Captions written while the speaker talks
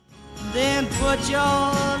Then put your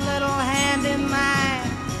little hand in mine.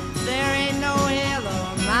 There ain't no hill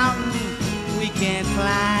or mountain we can't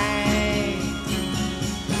climb.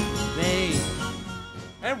 Babe.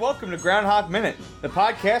 And welcome to Groundhog Minute, the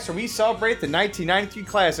podcast where we celebrate the 1993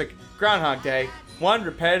 classic Groundhog Day, one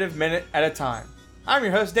repetitive minute at a time. I'm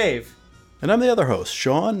your host, Dave. And I'm the other host,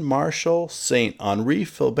 Sean Marshall St. Henri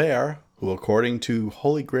Filbert, who, according to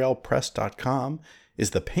HolyGrailPress.com,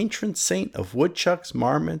 is the patron saint of woodchucks,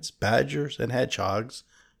 marmots, badgers, and hedgehogs,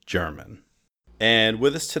 German. And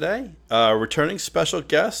with us today, a returning special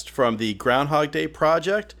guest from the Groundhog Day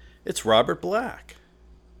Project, it's Robert Black.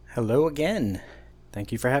 Hello again.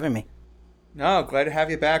 Thank you for having me. No, glad to have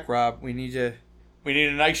you back, Rob. We need a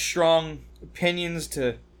nice, strong opinions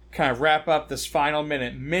to kind of wrap up this final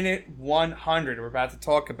minute 100 we're about to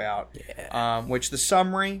talk about. Yeah. Which the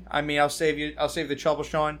summary, I'll save the trouble,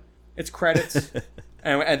 Sean. It's credits,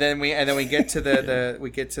 and then we get to the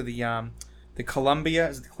Columbia.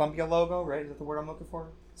 Is it the Columbia logo? Right? Is that the word I'm looking for?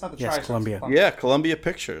 It's not the Yes, Tri-Stars, Columbia. it's Columbia. Yeah, Columbia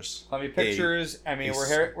Pictures. Columbia Pictures.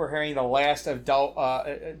 We're hearing the last of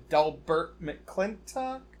Delbert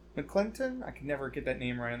McClinton. I can never get that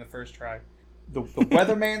name right on the first try. The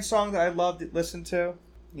Weatherman song that I loved to listen to,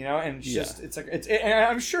 and and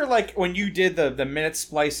I'm sure like when you did the minute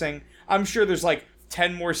splicing, I'm sure there's like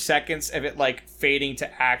 10 more seconds of it like fading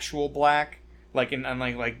to actual black, like and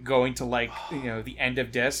like going to like the end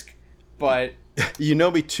of disc, but You know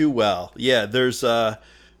me too well. Yeah, there's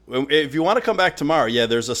if you want to come back tomorrow,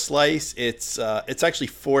 there's a slice. It's actually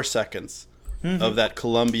 4 seconds of that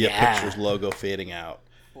Columbia Pictures logo fading out.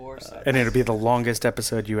 4 seconds. And it'll be the longest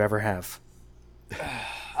episode you ever have.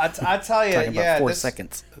 I tell you, Talking about 4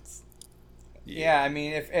 seconds. Yeah,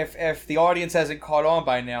 if the audience hasn't caught on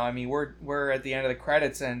by now, we're at the end of the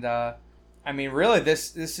credits, and really,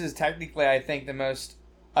 this is technically, I think, the most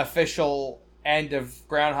official end of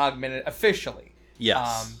Groundhog Minute officially.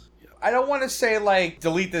 Yes. I don't want to say like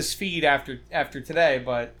delete this feed after today,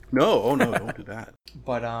 but No, don't do that.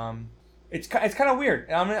 but it's kind of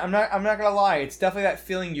weird. I'm not gonna lie. It's definitely that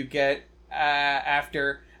feeling you get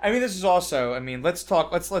after. This is also. Let's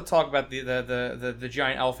talk about the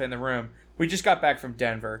giant elephant in the room. We just got back from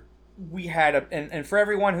Denver. We had and for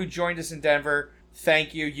everyone who joined us in Denver,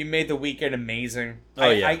 thank you. You made the weekend amazing.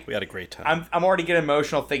 We had a great time. I'm already getting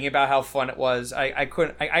emotional thinking about how fun it was. I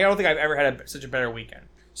don't think I've ever had such a better weekend.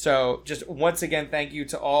 So just once again, thank you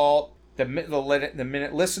to all the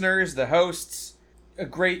minute listeners, the hosts. It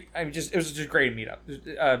was just a great meetup.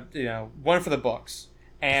 One for the books.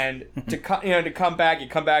 And to come back, you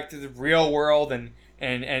come back to the real world and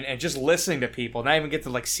just listening to people, not even get to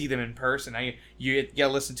like see them in person. You get to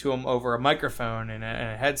listen to them over a microphone and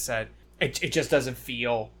a headset. It just doesn't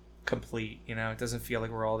feel complete. It doesn't feel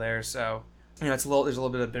like we're all there. So there's a little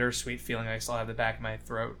bit of bittersweet feeling I still have in the back of my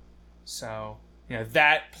throat. So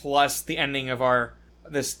that plus the ending of our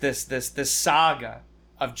this saga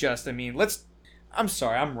of just I'm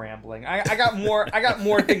sorry, I'm rambling. I got more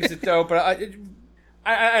things to do, but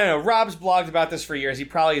I don't know. Rob's blogged about this for years. He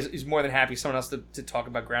probably is more than happy someone else to talk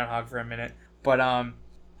about Groundhog for a minute. But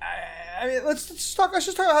let's just talk about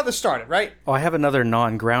how this started, right? Oh, I have another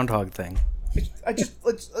non-Groundhog thing. You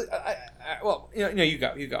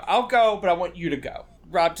go. I'll go, but I want you to go.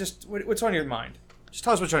 Rob, just what's on your mind? Just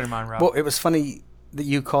tell us what's on your mind, Rob. Well, it was funny that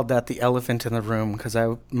you called that the elephant in the room, because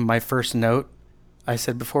my first note, I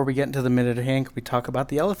said before we get into the minute at hand, we talk about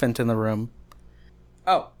the elephant in the room.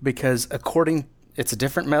 Oh. Because it's a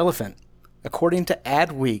different elephant. According to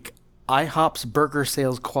Adweek, IHOP's burger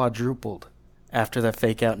sales quadrupled after that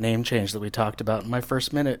fake out name change that we talked about in my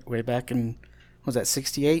first minute way back in, was that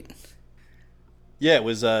 68? Yeah, it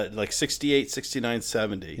was like 68, 69,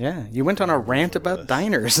 70. Yeah, you went on a rant about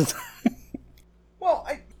diners. Well,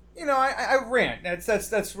 I rant.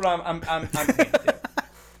 That's what I'm paid to do.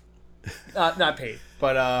 Not paid,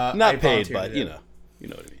 but not paid, but you know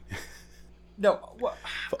what I mean. No, well,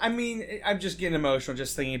 I'm just getting emotional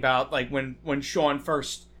just thinking about like when Sean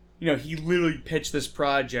first, he literally pitched this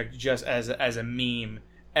project just as a meme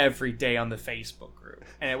every day on the Facebook group,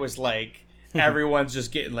 and it was like everyone's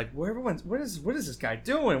just getting like, what is this guy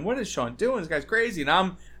doing? What is Sean doing? This guy's crazy, and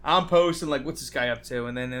I'm posting like, what's this guy up to?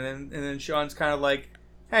 And then Sean's kind of like,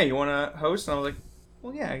 hey, you want to host? And I was like,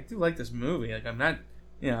 well, yeah, I do like this movie. Like I'm not,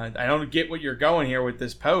 I don't get what you're going here with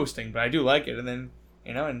this posting, but I do like it. And then.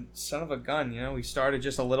 And son of a gun, we started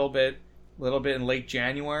just a little bit in late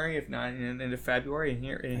January, if not into February, and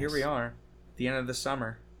here we are, at the end of the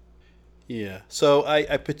summer. Yeah. So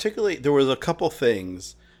I particularly, there was a couple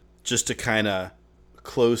things just to kind of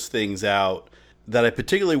close things out that I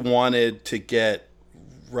particularly wanted to get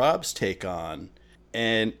Rob's take on.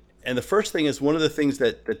 And And the first thing is one of the things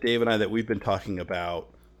that Dave and I, that we've been talking about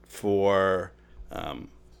for,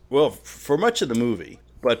 for much of the movie,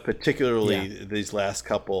 but particularly these last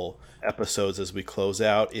couple episodes as we close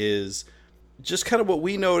out, is just kind of what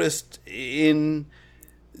we noticed in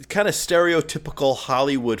kind of stereotypical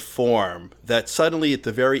Hollywood form, that suddenly at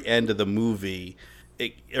the very end of the movie,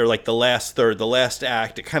 or like the last third, the last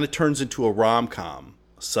act, it kind of turns into a rom-com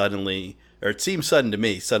suddenly, or it seems sudden to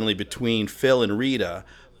me, suddenly between Phil and Rita.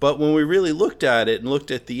 But when we really looked at it and looked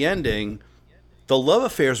at the ending, the love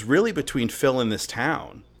affair is really between Phil and this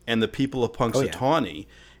town and the people of Punxsutawney.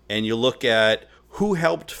 And you look at who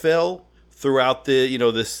helped Phil throughout the,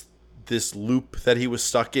 this loop that he was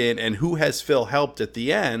stuck in, and who has Phil helped at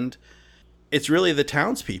the end. It's really the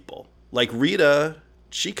townspeople. Like Rita,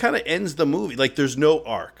 she kind of ends the movie. Like there's no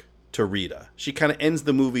arc to Rita. She kind of ends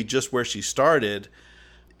the movie just where she started.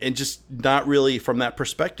 And just not really, from that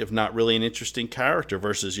perspective, not really an interesting character,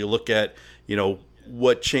 versus you look at,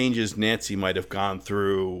 what changes Nancy might have gone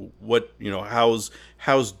through, what,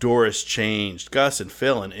 how's Doris changed, Gus and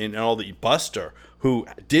Phil and all the Buster, who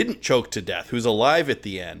didn't choke to death, who's alive at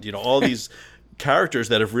the end, all these characters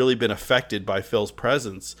that have really been affected by Phil's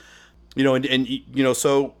presence,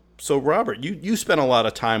 so Robert, you spent a lot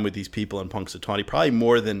of time with these people in Punxsutawney, probably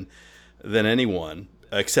more than anyone.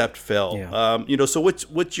 Except Phil. Yeah. So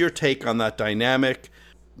what's your take on that dynamic?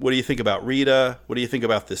 What do you think about Rita? What do you think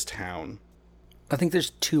about this town? I think there's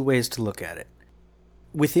two ways to look at it.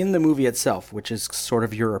 Within the movie itself, which is sort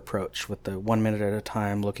of your approach with the 1 minute at a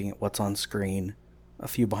time, looking at what's on screen, a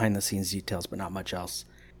few behind-the-scenes details, but not much else,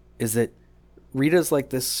 is that Rita's like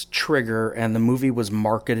this trigger, and the movie was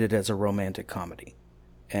marketed as a romantic comedy.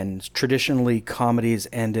 And traditionally, comedies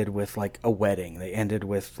ended with like a wedding. They ended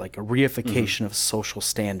with like a reification of social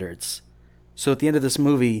standards. So at the end of this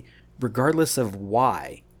movie, regardless of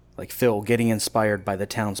why, like Phil getting inspired by the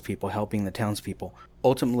townspeople, helping the townspeople,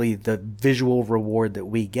 ultimately the visual reward that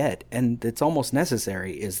we get, and it's almost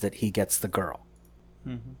necessary, is that he gets the girl.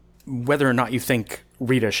 Mm-hmm. Whether or not you think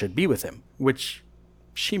Rita should be with him, which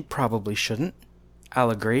she probably shouldn't, I'll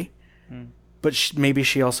agree. But maybe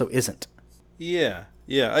she also isn't. Yeah.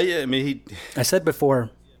 Yeah, I mean, I said before.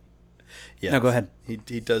 Yeah, no, go ahead.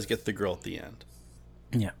 He does get the girl at the end.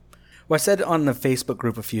 Yeah. Well, I said on the Facebook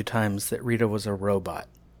group a few times that Rita was a robot,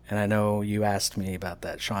 and I know you asked me about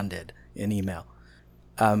that. Sean did in email.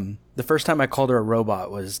 The first time I called her a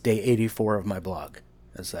robot was day 84 of my blog.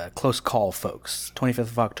 It was a Close Call, folks. 25th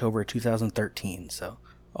of October, 2013, so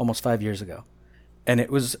almost 5 years ago. And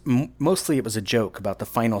it was mostly it was a joke about the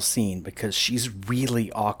final scene, because she's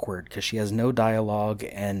really awkward because she has no dialogue,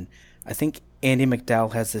 and I think Andie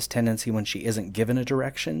MacDowell has this tendency when she isn't given a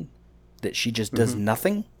direction that she just does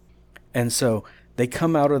nothing. And so they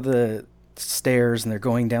come out of the stairs and they're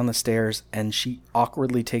going down the stairs, and she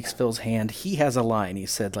awkwardly takes Phil's hand. He has a line. He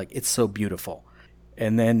said, like, "It's so beautiful."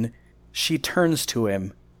 And then she turns to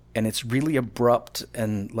him, and it's really abrupt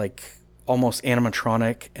and like almost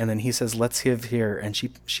animatronic, and then he says, "Let's live here," and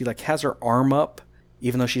she like has her arm up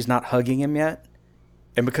even though she's not hugging him yet,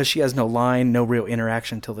 and because she has no line, no real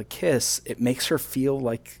interaction till the kiss, it makes her feel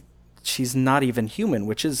like she's not even human,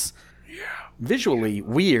 which is visually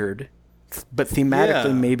weird, but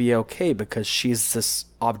thematically maybe okay, because she's this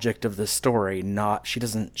object of the story, she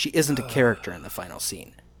isn't a character in the final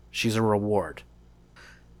scene. She's a reward.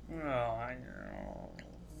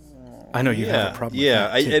 I know you have a problem with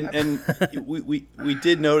that too. And we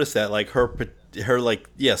did notice that, like her like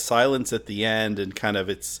silence at the end, and kind of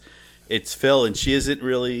it's Phil, and she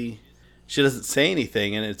doesn't say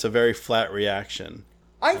anything, and it's a very flat reaction.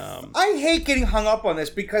 I hate getting hung up on this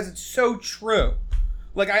because it's so true.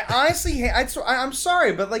 Like, I honestly hate. I'm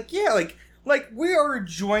sorry, but like we are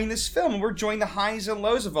enjoying this film, and we're enjoying the highs and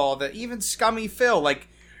lows of all of it. Even scummy Phil, like,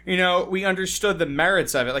 we understood the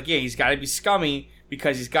merits of it. Like, he's got to be scummy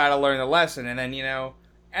because he's got to learn the lesson, and then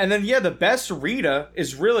the best Rita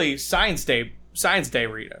is really Science Day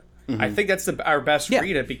Rita. Mm-hmm. I think that's our best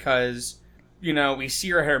Rita, because we see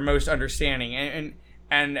her most understanding,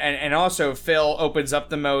 and also Phil opens up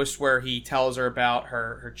the most, where he tells her about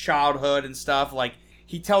her childhood and stuff. Like,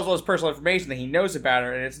 he tells all his personal information that he knows about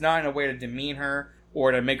her, and it's not in a way to demean her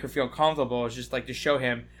or to make her feel comfortable. It's just like to show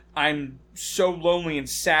him, I'm so lonely and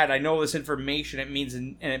sad. I know this information,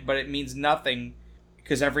 but it means nothing,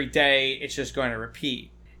 because every day it's just going to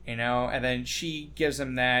repeat, and then she gives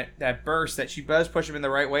him that burst that she does push him in the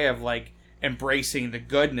right way of like embracing the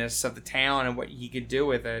goodness of the town and what he could do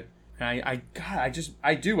with it. And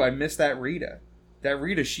I miss that Rita. That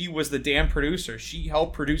Rita, she was the damn producer. She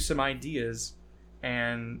helped produce some ideas,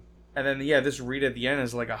 and then this Rita at the end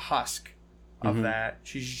is like a husk of that.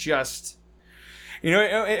 She's just, You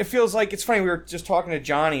know, it feels like, it's funny, we were just talking to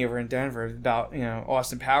Johnny over in Denver about,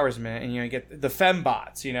 Austin Powers a minute, and, you get the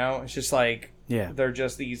fembots, it's just like, Yeah. they're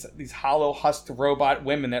just these hollow husked robot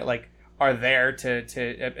women that, like, are there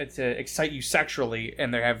to excite you sexually,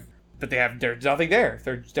 and there's nothing there.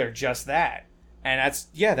 They're just that. And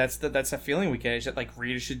that's a feeling we get, is that, like,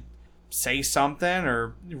 Rita should say something,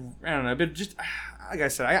 or, I don't know, but just, like I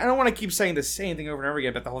said, I don't want to keep saying the same thing over and over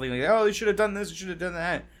again about the whole thing, like, oh, they should have done this, they should have done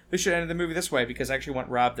that. They should have ended the movie this way, because I actually want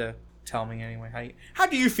Rob to tell me anyway. How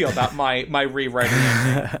do you feel about my rewriting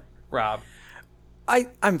ending, Rob?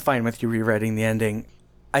 I'm fine with you rewriting the ending.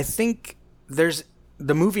 I think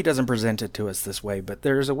the movie doesn't present it to us this way, but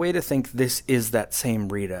there's a way to think this is that same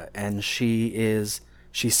Rita, and she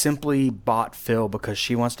simply bought Phil because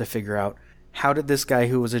she wants to figure out, how did this guy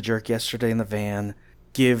who was a jerk yesterday in the van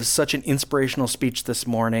give such an inspirational speech this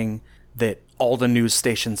morning that all the news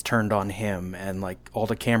stations turned on him, and like all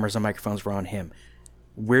the cameras and microphones were on him?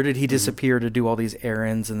 Where did he disappear to do all these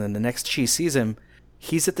errands? And then the next she sees him,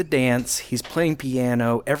 he's at the dance, he's playing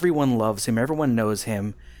piano, everyone loves him, everyone knows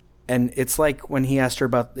him. And it's like when he asked her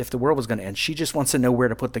about if the world was going to end, she just wants to know where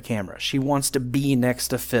to put the camera. She wants to be next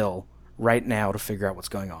to Phil right now to figure out what's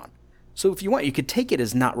going on. So if you want, you could take it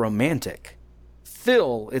as not romantic.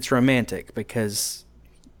 Phil, it's romantic because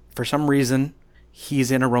for some reason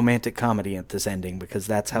he's in a romantic comedy at this ending, because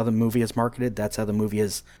that's how the movie is marketed. That's how the movie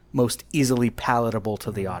is most easily palatable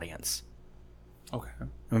to the audience. Okay.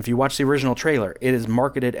 And if you watch the original trailer, it is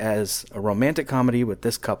marketed as a romantic comedy with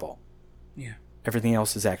this couple. Yeah. Everything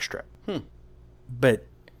else is extra. But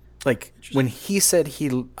like when he said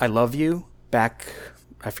I love you back,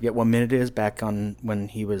 I forget what minute it is, back on when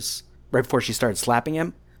he was, right before she started slapping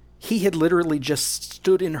him, he had literally just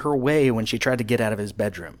stood in her way when she tried to get out of his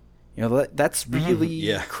bedroom. That's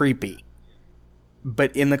really creepy.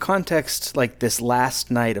 But in the context, like this last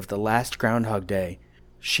night of the last Groundhog Day,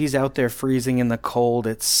 she's out there freezing in the cold.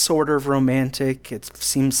 It's sort of romantic. It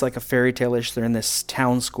seems like a fairy tale-ish. They're in this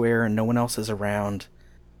town square and no one else is around.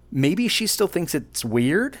 Maybe she still thinks it's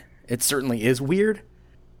weird. It certainly is weird.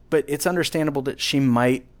 But it's understandable that she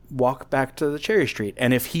might walk back to the Cherry Street.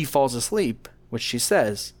 And if he falls asleep, which she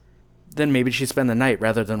says, then maybe she'd spend the night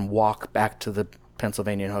rather than walk back to the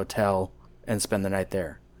Pennsylvania hotel and spend the night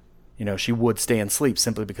there. She would stay and sleep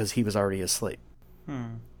simply because he was already asleep.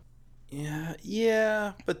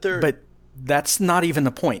 Yeah, but that's not even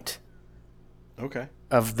the point. Okay.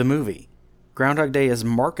 Of the movie. Groundhog Day is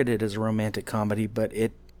marketed as a romantic comedy, but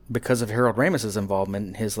because of Harold Ramis's involvement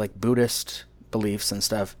and his like Buddhist beliefs and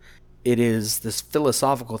stuff, it is this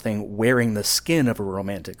philosophical thing wearing the skin of a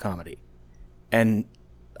romantic comedy. And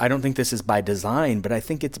I don't think this is by design, but I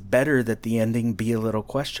think it's better that the ending be a little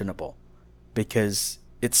questionable, because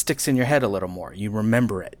it sticks in your head a little more. You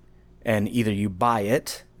remember it. And either you buy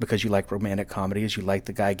it because you like romantic comedies, you like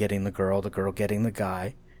the guy getting the girl getting the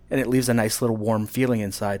guy, and it leaves a nice little warm feeling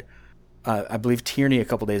inside. I believe Tierney a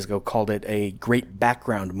couple days ago called it a great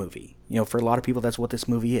background movie. For a lot of people, that's what this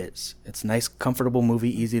movie is. It's a nice, comfortable movie,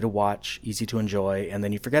 easy to watch, easy to enjoy, and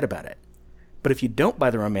then you forget about it. But if you don't buy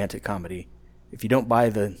the romantic comedy, if you don't buy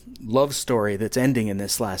the love story that's ending in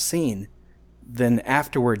this last scene, then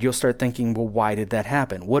afterward you'll start thinking, well, why did that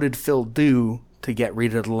happen? What did Phil do to get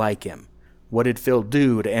Rita to like him? What did Phil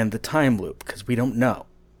do to end the time loop? Because we don't know.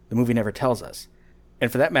 The movie never tells us. And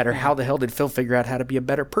for that matter, how the hell did Phil figure out how to be a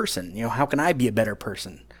better person? How can I be a better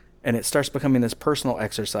person? And it starts becoming this personal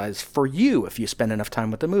exercise for you if you spend enough time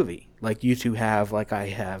with the movie, like you two have, like I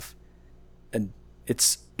have. And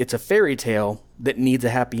it's a fairy tale that needs a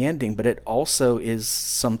happy ending, but it also is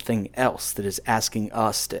something else that is asking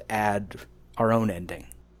us to add our own ending,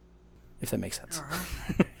 if that makes sense.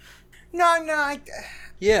 No, I like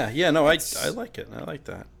it. I like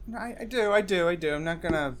that. No, I do. I'm not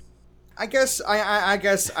gonna. I guess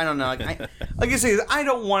I don't know. Like I say, I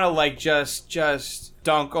don't want to like just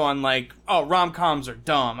dunk on like, oh, rom-coms are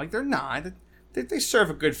dumb. Like they're not. They serve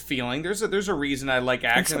a good feeling. There's a reason I like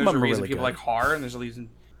action. There's a reason people like horror, and there's a reason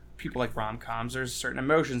people like rom-coms. There's certain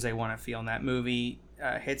emotions they want to feel, and that movie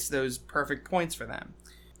hits those perfect points for them.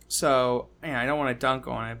 So I don't want to dunk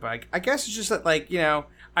on it, but I guess it's just that like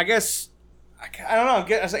I guess I don't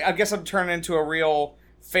know. I guess I'm turning into a real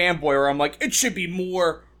fanboy where I'm like, it should be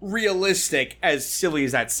more realistic, as silly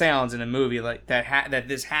as that sounds, in a movie like that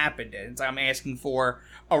this happened in. So I'm asking for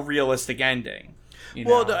a realistic ending.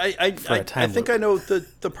 Well, I think I know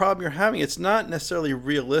the problem you're having. It's not necessarily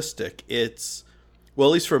realistic. It's, well,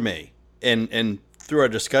 at least for me, and through our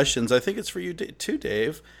discussions, I think it's for you too,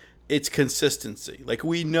 Dave. It's consistency. Like,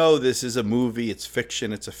 we know this is a movie, it's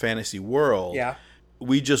fiction, it's a fantasy world. Yeah.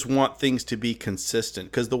 We just want things to be consistent,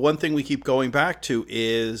 because the one thing we keep going back to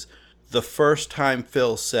is the first time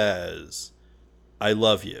Phil says, I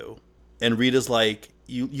love you, and Rita's like,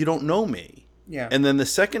 you don't know me. Yeah. And then the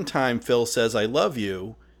second time Phil says, I love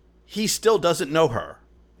you, he still doesn't know her.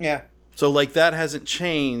 Yeah. So, like, that hasn't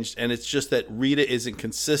changed, and it's just that Rita isn't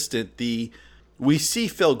consistent. We see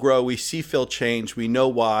Phil grow, we see Phil change, we know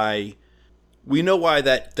why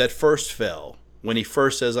that first Phil, when he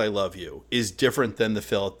first says I love you, is different than the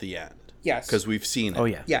Phil at the end. Yes. Because we've seen it. Oh,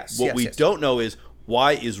 yeah. Yes. What we don't know is,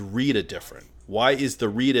 why is Rita different? Why is the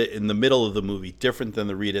Rita in the middle of the movie different than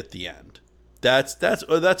the Rita at the end?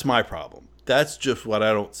 That's my problem. That's just what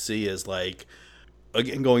I don't see as, like,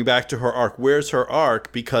 again, going back to her arc. Where's her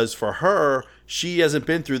arc? Because for her, she hasn't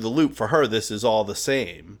been through the loop. For her, this is all the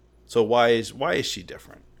same. So why is she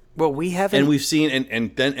different? Well, we haven't. And we've seen,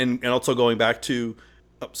 and also going back to,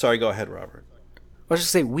 sorry, go ahead, Robert. I was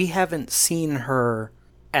just saying, we haven't seen her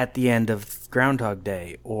at the end of Groundhog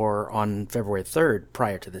Day or on February 3rd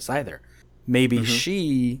prior to this either. Maybe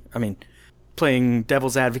she, I mean, playing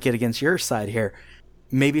devil's advocate against your side here,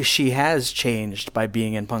 maybe she has changed by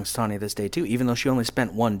being in Punxsutawney this day too, even though she only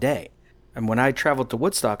spent one day. And when I traveled to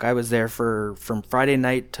Woodstock, I was there from Friday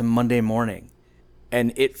night to Monday morning.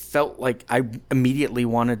 And it felt like I immediately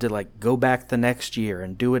wanted to, like, go back the next year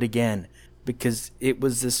and do it again, because it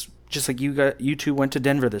was this, just like you two went to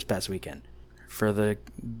Denver this past weekend for the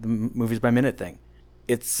Movies by Minute thing.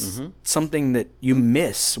 It's something that you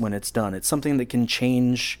miss when it's done. It's something that can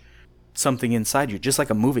change something inside you, just like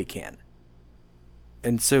a movie can.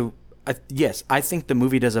 And so, yes, I think the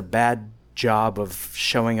movie does a bad job of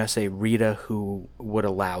showing us a Rita who would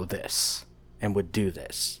allow this and would do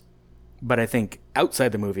this. But I think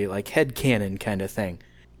outside the movie, like headcanon kind of thing,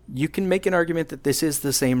 you can make an argument that this is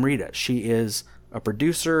the same Rita. She is a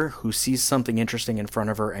producer who sees something interesting in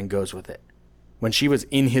front of her and goes with it. When she was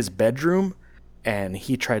in his bedroom and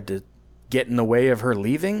he tried to get in the way of her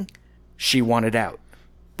leaving, she wanted out.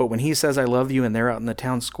 But when he says, I love you, and they're out in the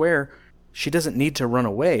town square, she doesn't need to run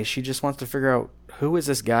away. She just wants to figure out, who is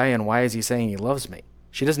this guy and why is he saying he loves me?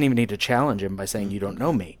 She doesn't even need to challenge him by saying, you don't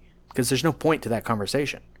know me, because there's no point to that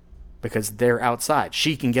conversation. Because they're outside.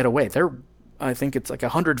 She can get away. I think it's like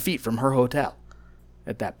 100 feet from her hotel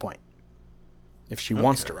at that point, if she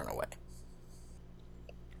wants to run away.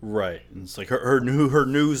 Right. And it's like her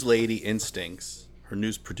news lady instincts, her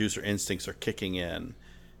news producer instincts are kicking in,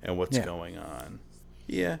 and what's going on.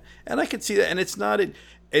 Yeah, and I can see that, and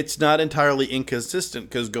it's not entirely inconsistent,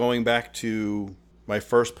 because going back to my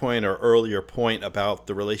first point or earlier point about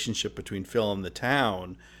the relationship between Phil and the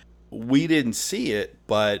town, we didn't see it,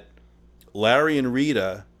 but Larry and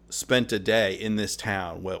Rita spent a day in this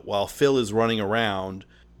town while Phil is running around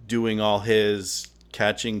doing all his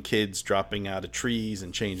catching kids dropping out of trees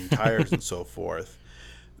and changing tires and so forth.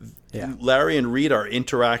 Yeah. Larry and Rita are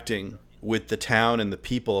interacting with the town and the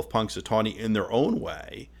people of Punxsutawney in their own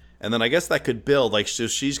way. And then I guess that could build, like, so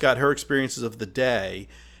she's got her experiences of the day,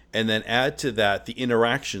 and then add to that the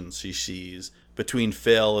interactions she sees between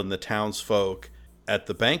Phil and the townsfolk at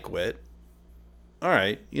the banquet. All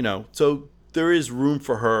right, so there is room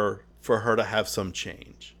for her to have some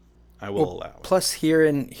change. I will allow it. Plus, here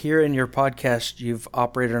in your podcast, you've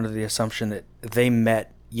operated under the assumption that they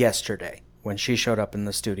met yesterday when she showed up in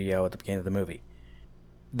the studio at the beginning of the movie.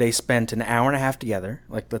 They spent an hour and a half together.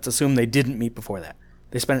 Like, let's assume they didn't meet before that.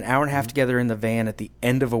 They spent an hour and a half together in the van at the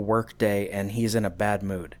end of a work day, and he's in a bad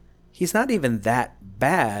mood. He's not even that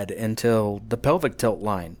bad until the pelvic tilt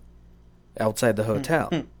line outside the hotel.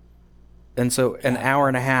 And so an hour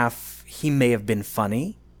and a half, he may have been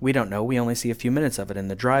funny. We don't know. We only see a few minutes of it in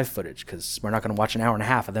the drive footage, because we're not going to watch an hour and a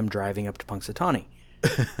half of them driving up to Punxsutawney.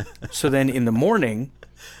 So then in the morning,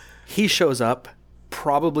 he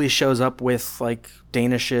probably shows up with, like,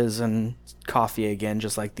 danishes and coffee again,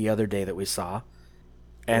 just like the other day that we saw.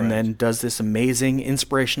 And then does this amazing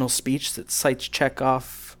inspirational speech that cites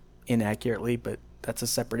Chekhov inaccurately, but that's a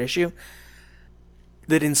separate issue,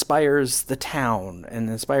 that inspires the town and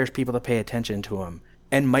inspires people to pay attention to him,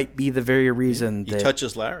 and might be the very reason that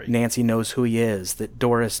touches Larry. Nancy knows who he is, that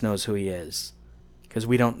Doris knows who he is, because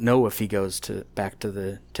we don't know if he goes back to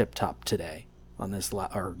the Tip Top today on this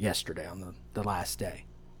or yesterday on the last day.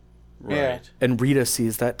 Right. Yeah. And Rita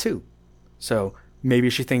sees that too. So maybe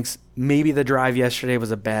she thinks maybe the drive yesterday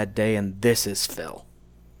was a bad day and this is Phil.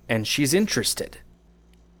 And she's interested.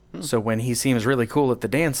 So when he seems really cool at the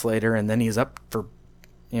dance later and then he's up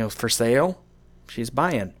for sale, she's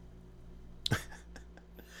buying.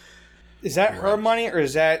 Is that her money, or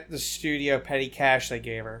is that the studio petty cash they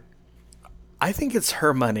gave her? I think it's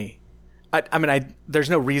her money. I mean, there's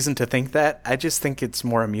no reason to think that. I just think it's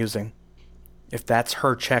more amusing if that's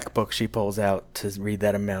her checkbook she pulls out to read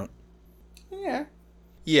that amount. Yeah.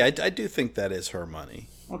 Yeah, I do think that is her money.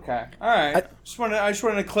 Okay, all right. I just want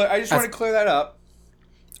to clear that up.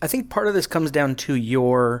 I think part of this comes down to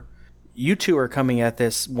you two are coming at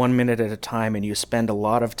this 1 minute at a time, and you spend a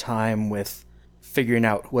lot of time with figuring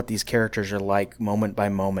out what these characters are like moment by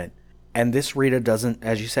moment. And this Rita doesn't,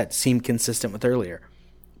 as you said, seem consistent with earlier.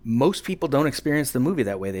 Most people don't experience the movie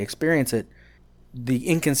that way. They experience it. The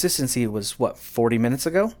inconsistency was, 40 minutes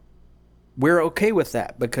ago? We're okay with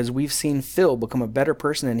that because we've seen Phil become a better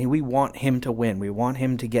person, and we want him to win. We want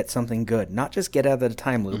him to get something good, not just get out of the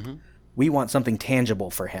time loop. Mm-hmm. We want something tangible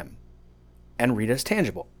for him. And Rita's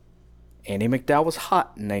tangible. Andie MacDowell was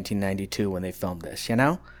hot in 1992 when they filmed this, you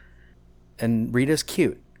know? And Rita's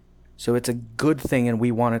cute. So it's a good thing, and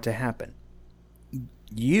we want it to happen.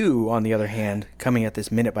 You, on the other hand, coming at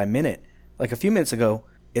this minute by minute, like a few minutes ago,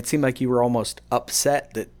 it seemed like you were almost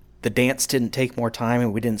upset that the dance didn't take more time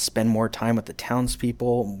and we didn't spend more time with the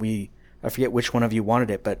townspeople. I forget which one of you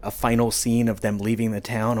wanted it, but a final scene of them leaving the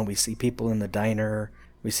town and we see people in the diner.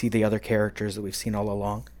 We see the other characters that we've seen all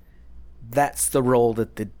along. That's the role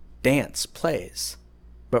that the dance plays.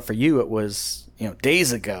 But for you, it was,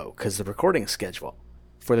 days ago because the recording schedule.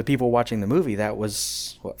 For the people watching the movie, that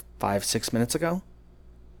was, 5-6 minutes ago?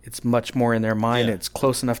 It's much more in their mind. Yeah. It's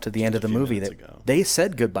close enough to the end of the movie that they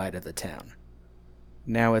said goodbye to the town.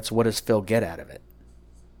 Now it's what does Phil get out of it?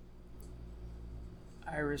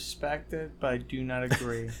 I respect it, but I do not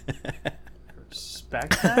agree. I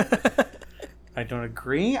respect that. I don't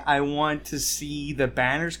agree. I want to see the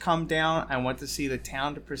banners come down. I want to see the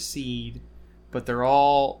town to proceed, but they're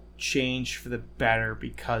all changed for the better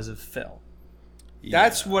because of Phil. Yeah.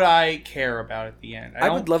 That's what I care about at the end. I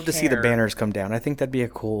would love to see the banners come down. I think that'd be a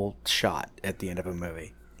cool shot at the end of a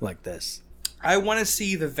movie like this. I want to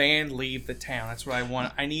see the van leave the town. That's what I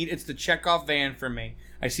want. It's the Chekhov van for me.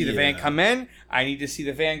 I see the van come in. I need to see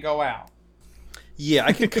the van go out. Yeah,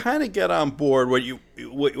 I can kind of get on board what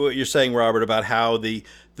you're saying, Robert, about how the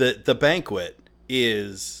banquet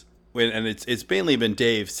is, and it's mainly been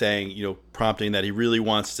Dave saying, prompting that he really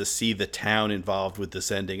wants to see the town involved with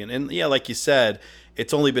this ending, and yeah, like you said,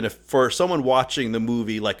 it's only been for someone watching the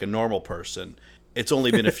movie like a normal person, it's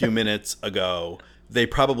only been a few minutes ago. They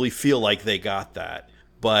probably feel like they got that,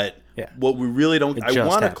 but what we really don't. I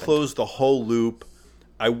want to close the whole loop.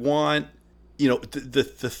 I want the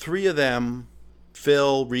three of them.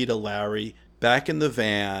 Phil, Rita, Larry, back in the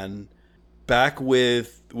van, back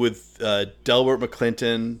with Delbert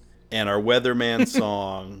McClinton and our Weatherman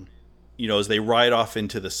song, as they ride off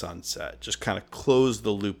into the sunset. Just kind of close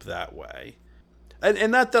the loop that way.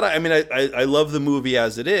 And not that I love the movie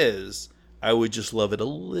as it is. I would just love it a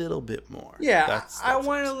little bit more. Yeah, I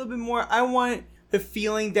want it a little bit more. I want the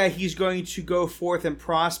feeling that he's going to go forth and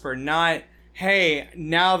prosper, not... Hey,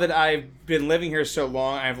 now that I've been living here so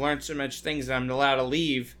long, I've learned so much things that I'm allowed to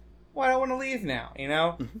leave. Well, I want to leave now.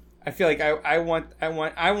 Mm-hmm. I feel like I want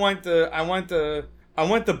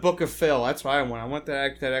the book of Phil. That's what I want. I want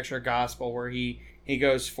that extra gospel where he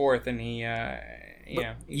goes forth and he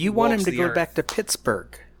you want him to go back to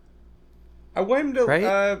Pittsburgh. I want him to, right?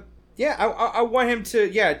 I want him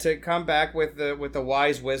to come back with the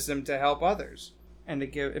wise wisdom to help others and to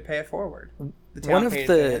pay it forward. One of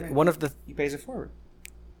the he pays it forward.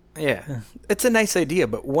 Yeah, it's a nice idea,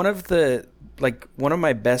 but one of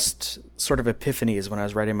my best sort of epiphanies when I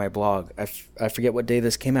was writing my blog, I forget what day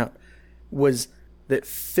this came out, was that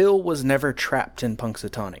Phil was never trapped in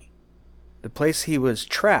Punxsutawney. The place he was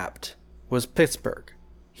trapped was Pittsburgh.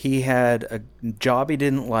 He had a job he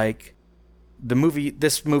didn't like.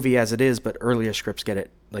 This movie as it is, but earlier scripts get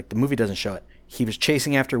it. Like, the movie doesn't show it. He was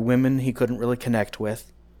chasing after women he couldn't really connect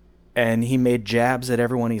with. And he made jabs at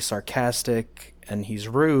everyone. He's sarcastic and he's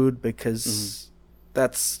rude because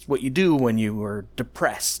that's what you do when you are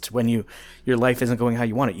depressed, when your life isn't going how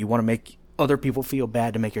you want it. You want to make other people feel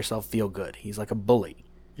bad to make yourself feel good. He's like a bully.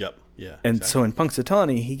 Yep. Yeah. And so in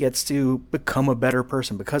Punxsutawney, he gets to become a better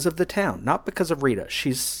person because of the town, not because of Rita.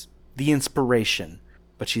 She's the inspiration,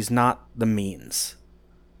 but she's not the means.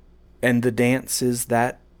 And the dance is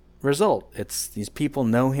that result. It's these people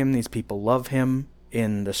know him. These people love him.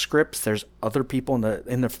 In the scripts, there's other people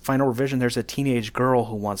in the final revision. There's a teenage girl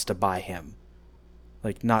who wants to buy him,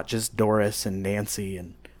 like not just Doris and Nancy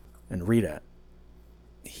and Rita.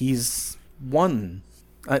 He's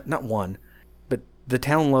not one, but the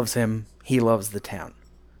town loves him. He loves the town,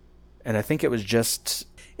 and I think it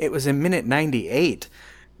was in minute 98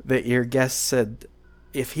 that your guest said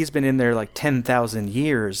if he's been in there like 10,000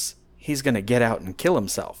 years, he's gonna get out and kill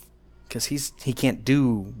himself because he can't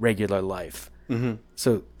do regular life. Mm-hmm.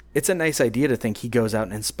 So it's a nice idea to think he goes out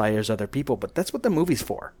and inspires other people, but that's what the movie's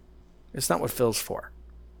for. It's not what Phil's for.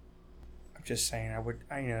 just saying,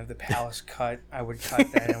 the Palace cut, I would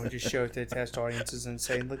cut that and I would just show it to the test audiences and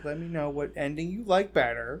say, look, let me know what ending you like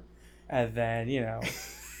better. And then, and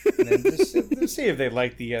then just see if they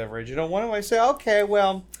like the original one. And I say, okay,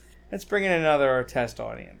 well, let's bring in another test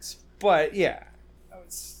audience. But, yeah.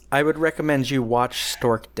 I would recommend you watch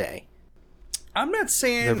Stork Day. I'm not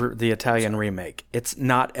saying... The Italian remake. It's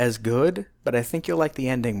not as good, but I think you'll like the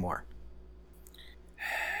ending more.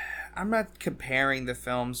 I'm not comparing the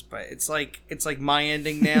films, but it's like my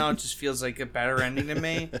ending now. It just feels like a better ending to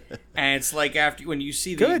me. And it's like after when you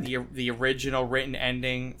see the original written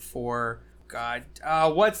ending for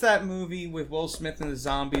what's that movie with Will Smith and the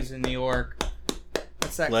zombies in New York?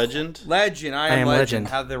 What's that? Legend. Legend. I am Legend.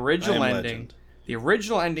 How the original ending. Legend. The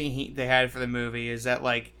original ending they had for the movie is that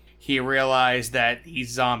like he realized that these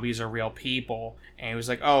zombies are real people, and he was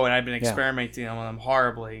like, "Oh, and I've been experimenting on them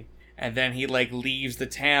horribly." And then he like leaves the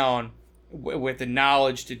town with the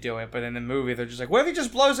knowledge to do it. But in the movie, they're just like, "What if he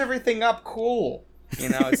just blows everything up? Cool."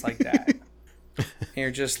 It's like that. And you're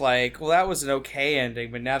just like, well, that was an okay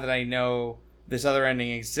ending. But now that I know this other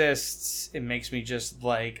ending exists, it makes me just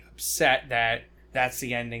like upset that that's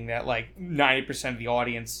the ending that like 90% of the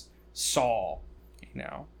audience saw.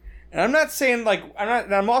 And I'm not saying like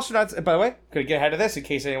I'm also not. By the way, gonna get ahead of this in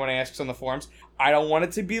case anyone asks on the forums. I don't want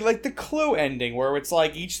it to be like the Clue ending, where it's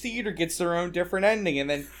like each theater gets their own different ending, and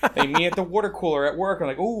then they meet at the water cooler at work and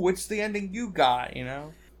like, oh, what's the ending you got? I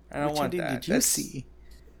don't want that. Did you see?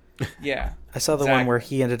 Yeah, I saw the one where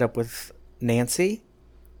he ended up with Nancy,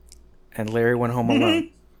 and Larry went home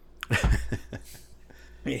alone.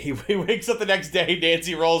 He wakes up the next day.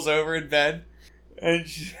 Nancy rolls over in bed, and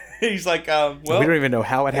he's like, "Well, we don't even know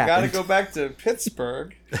how it happened. I gotta go back to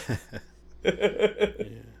Pittsburgh."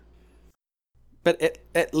 But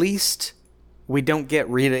at least we don't get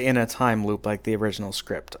Rita in a time loop like the original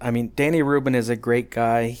script. I mean, Danny Rubin is a great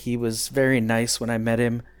guy. He was very nice when I met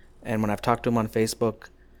him and when I've talked to him on Facebook.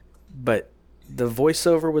 But the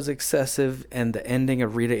voiceover was excessive and the ending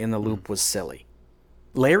of Rita in the loop was silly.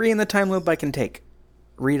 Larry in the time loop I can take.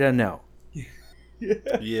 Rita, no.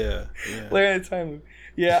 Yeah. Larry in the time loop.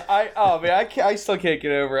 Yeah, I still can't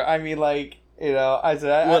get over it. I mean, like, I said,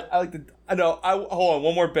 I like the... hold on,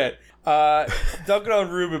 one more bit. Duncan on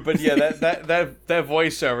Rubin, but yeah, that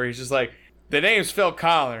voiceover, he's just like, the name's Phil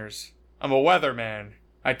Connors. I'm a weatherman.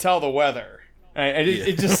 I tell the weather. And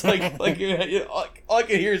it just like all I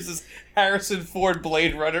can hear is this Harrison Ford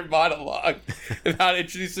Blade Runner monologue about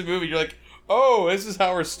introducing the movie. You're like, oh, this is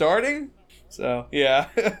how we're starting? So, yeah.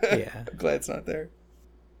 Yeah. I'm glad it's not there.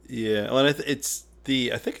 Yeah, well, I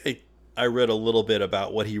think I read a little bit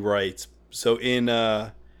about what he writes. So in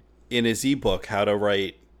his ebook, How to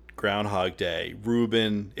Write Groundhog Day,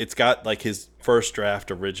 Rubin, it's got like his first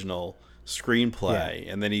draft original screenplay,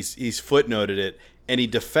 and then he's footnoted it, and he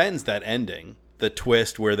defends that ending, the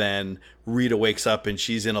twist where then Rita wakes up and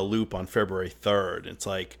she's in a loop on February 3rd. It's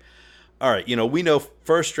like, all right, we know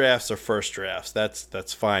first drafts are first drafts.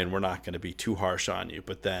 That's fine. We're not going to be too harsh on you.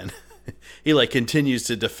 But then he like continues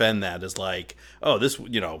to defend that as like, oh, this,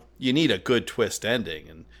 you need a good twist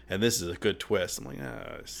ending, and this is a good twist. I'm like,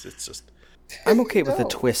 it's just. I'm okay with the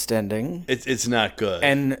twist ending. It's not good.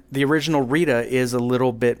 And the original Rita is a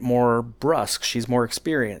little bit more brusque. She's more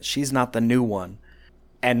experienced. She's not the new one.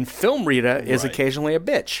 And film Rita is occasionally a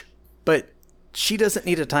bitch. But she doesn't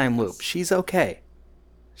need a time loop. She's okay.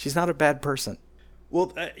 She's not a bad person.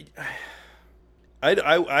 Well,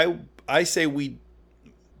 I say we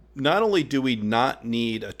not only do we not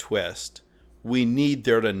need a twist, we need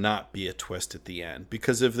there to not be a twist at the end.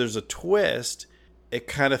 Because if there's a twist, it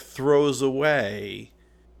kind of throws away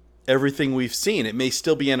everything we've seen. It may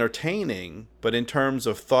still be entertaining, but in terms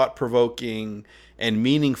of thought-provoking and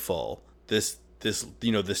meaningful, this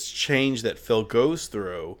change that Phil goes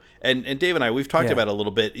through, and Dave and I, we've talked about it a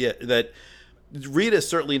little bit, that Rita's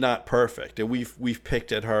certainly not perfect, and we've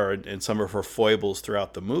picked at her and some of her foibles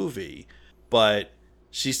throughout the movie, but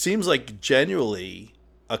she seems like genuinely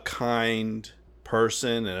a kind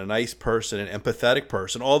person and a nice person, an empathetic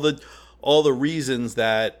person. All the reasons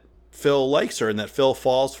that Phil likes her and that Phil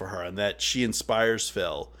falls for her and that she inspires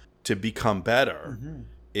Phil to become better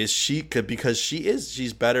is because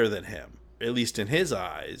she's better than him, at least in his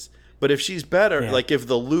eyes. But if she's better, like if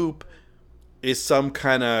the loop is some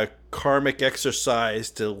kind of karmic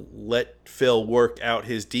exercise to let Phil work out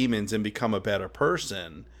his demons and become a better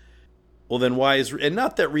person, well then why is, and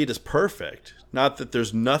not that Rita's perfect, not that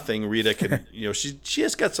there's nothing Rita can, she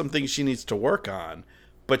has got some things she needs to work on,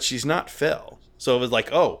 but she's not Phil. So it was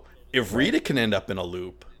like, oh, if Rita can end up in a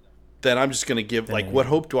loop, then I'm just going to give, like, what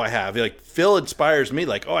hope do I have? Like, Phil inspires me,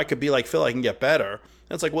 like, oh, I could be like Phil, I can get better.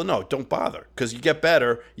 And it's like, well, no, don't bother, because you get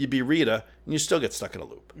better, you be Rita, and you still get stuck in a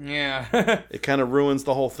loop. Yeah. It kind of ruins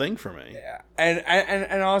the whole thing for me. Yeah.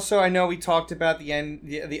 And also, I know we talked about the end,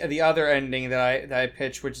 the other ending that I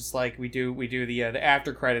pitched, which is like we do the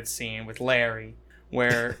after credits scene with Larry,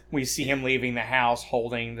 where we see him leaving the house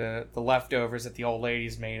holding the leftovers that the old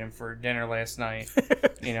ladies made him for dinner last night.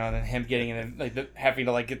 You know, and then him getting in having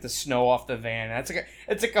to get the snow off the van.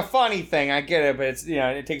 It's like a funny thing. I get it, but it's,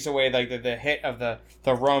 it takes away the hit of the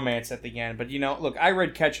romance at the end. But look, I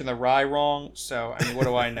read Catching the Rye wrong, so I mean, what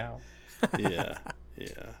do I know? Yeah.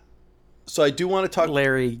 So I do want to talk.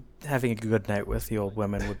 Larry having a good night with the old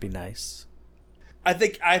women would be nice. I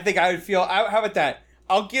think I would feel. How about that?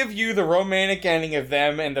 I'll give you the romantic ending of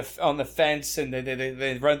them and on the fence and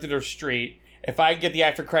they run through their street. If I get the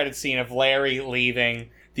after credit scene of Larry leaving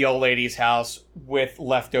the old lady's house with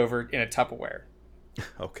leftover in a Tupperware.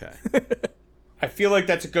 Okay. I feel like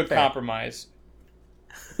that's a good compromise.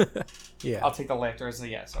 Yeah. I'll take the laughter as a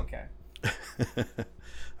yes. Okay.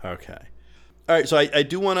 Okay. All right. So I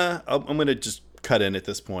do want to. I'm going to just cut in at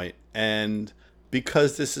this point, and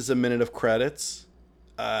because this is a minute of credits.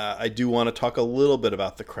 I do want to talk a little bit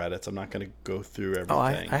about the credits. I'm not going to go through everything. Oh,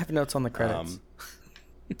 I have notes on the credits.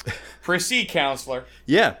 Proceed, counselor.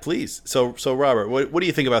 Yeah, please. So Robert, what do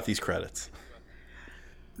you think about these credits?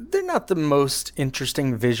 They're not the most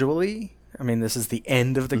interesting visually. I mean, this is the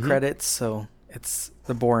end of the credits, so it's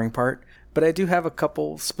the boring part. But I do have a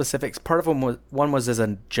couple specifics. Part of them was as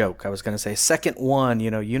a joke. I was going to say, second one,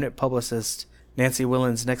 unit publicist Nancy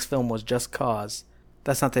Willen's next film was Just Cause.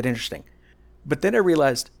 That's not that interesting. But then I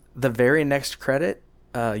realized the very next credit,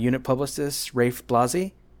 unit publicist Rafe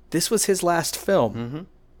Blasey, this was his last film. Mm-hmm.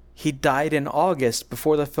 He died in August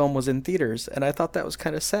before the film was in theaters, and I thought that was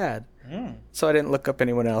kind of sad. So I didn't look up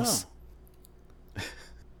anyone else. Oh.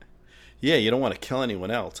 Yeah, you don't want to kill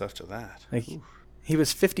anyone else after that. He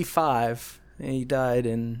was 55, and he died,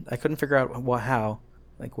 and I couldn't figure out what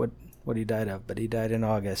he died of, but he died in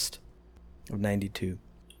August of 92.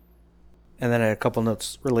 And then I had a couple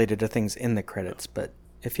notes related to things in the credits. But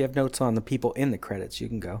if you have notes on the people in the credits, you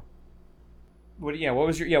can go. What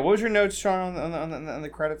was your notes, Sean, on the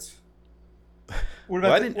credits? What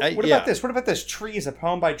about this? What about this? Trees, a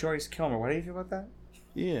poem by Joyce Kilmer. What do you feel about that?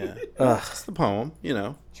 Yeah, it's the poem.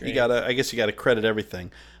 I guess you gotta credit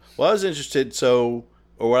everything. Well, I was interested. Or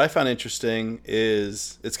what I found interesting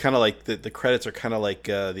is it's kind of like the credits are kind of like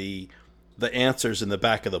the answers in the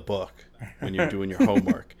back of the book when you're doing your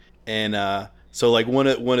homework. And so like one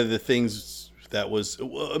of the things that was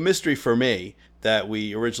a mystery for me that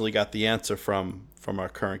we originally got the answer from our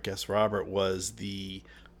current guest Robert was the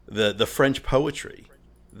French poetry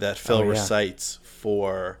that Phil recites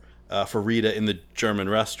for Rita in the German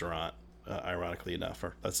restaurant. Ironically enough,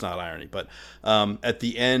 or that's not irony, but at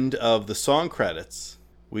the end of the song credits,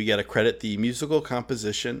 we get a credit the musical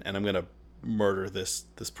composition, and I'm gonna murder this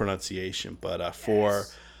pronunciation, but for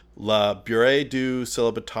La Burée du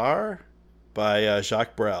Célibataire by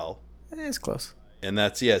Jacques Brel. It's close. And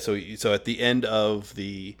that's so at the end of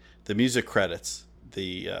the music credits,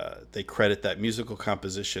 they credit that musical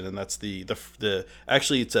composition, and that's the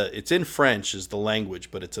actually it's in French is the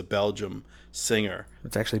language, but it's a Belgium singer.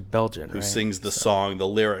 It's actually Belgian who sings the song, the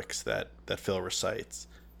lyrics that Phil recites.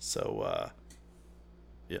 So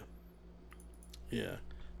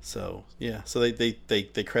so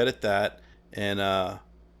they credit that, and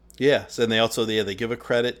so and they give a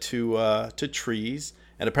credit to Trees,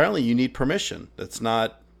 and apparently you need permission. That's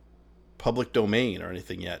not public domain or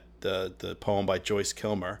anything yet. The poem by Joyce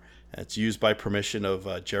Kilmer, and it's used by permission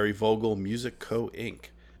of Jerry Vogel Music Co. Inc.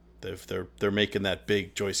 They're making that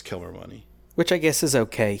big Joyce Kilmer money, which I guess is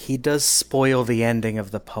okay. He does spoil the ending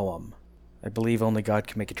of the poem. I believe only God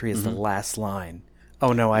can make a tree is the last line.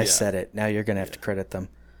 Oh no, I said it. Now you're gonna have to credit them.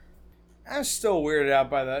 I'm still weirded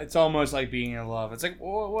out by that. It's almost like being in love. It's like,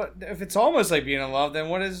 what? If it's almost like being in love, then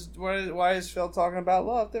why is Phil talking about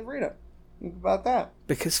love to Rita? Think about that.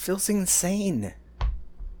 Because Phil's insane.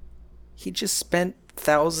 He just spent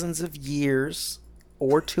thousands of years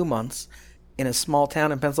or 2 months in a small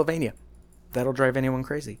town in Pennsylvania. That'll drive anyone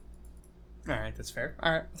crazy. All right, that's fair.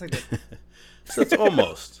 All right, I'll take that. So it's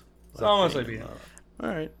almost. It's almost like being in love. All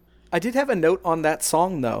right. I did have a note on that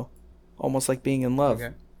song though, almost like being in love.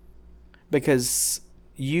 Okay. Because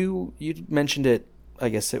you mentioned it, I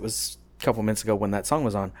guess it was a couple minutes ago when that song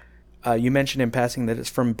was on. You mentioned in passing that it's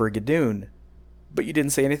from Brigadoon, but you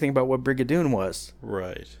didn't say anything about what Brigadoon was.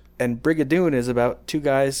 Right. And Brigadoon is about two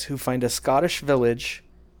guys who find a Scottish village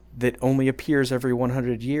that only appears every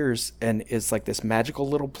 100 years and is like this magical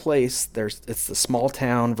little place. It's the small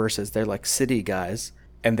town versus they're like city guys,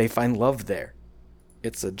 and they find love there.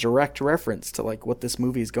 it's a direct reference to like what this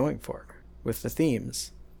movie is going for with the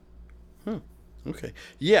themes. Okay.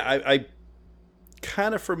 Yeah, I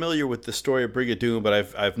kind of familiar with the story of Brigadoon,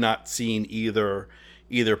 but I've not seen either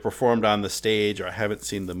performed on the stage, or I haven't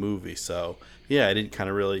seen the movie. So yeah, I didn't kind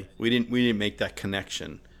of really we didn't make that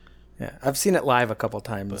connection. Yeah, I've seen it live a couple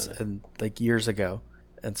times and like years ago.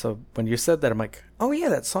 And so when you said that, I'm like, oh yeah,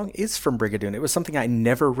 that song is from Brigadoon. It was something I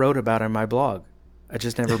never wrote about on my blog. I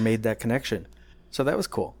just never made that connection. So that was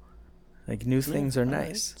cool. Like new things are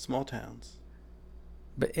nice. Right. Small towns.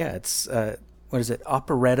 But yeah, it's what is it?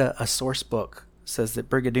 Operetta, a source book, says that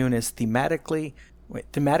Brigadoon is thematically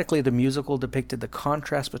the musical depicted the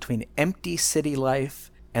contrast between empty city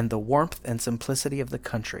life and the warmth and simplicity of the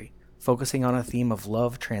country, focusing on a theme of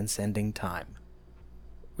love transcending time.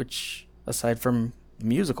 Which, aside from the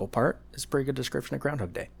musical part, is a pretty good description of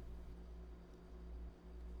Groundhog Day.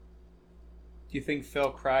 Do you think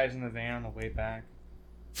Phil cries in the van on the way back?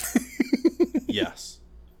 Yes.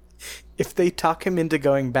 If they talk him into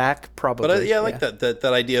going back, probably. But I like that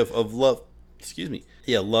idea of love. Excuse me.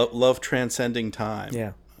 Yeah, love transcending time.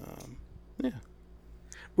 Yeah. Yeah.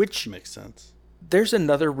 Which makes sense. There's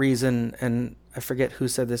another reason, and I forget who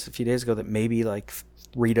said this a few days ago, that maybe like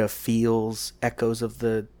Rita feels echoes of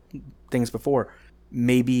the things before.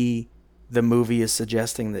 Maybe the movie is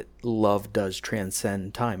suggesting that love does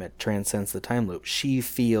transcend time. It transcends the time loop. She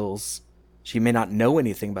may not know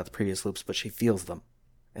anything about the previous loops, but she feels them.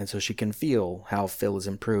 And so she can feel how Phil is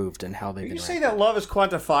improved and how they've Are you interacted. saying that love is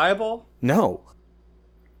quantifiable? No.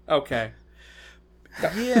 Okay.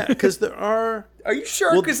 Yeah, because there are... Are you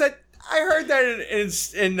sure? Because I heard that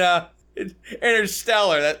in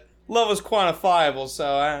Interstellar, that love is quantifiable,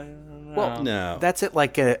 so I don't know. Well, no. That's it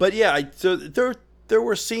like a... But yeah, so there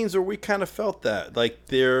were scenes where we kind of felt that. Like,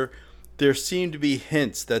 there seemed to be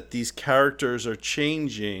hints that these characters are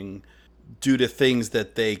changing due to things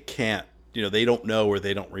that they can't, they don't know or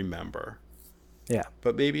they don't remember. Yeah.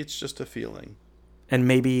 But maybe it's just a feeling. And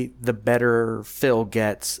maybe the better Phil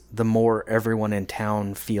gets, the more everyone in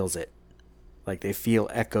town feels it. Like they feel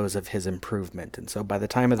echoes of his improvement. And so by the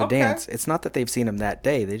time of the dance, it's not that they've seen him that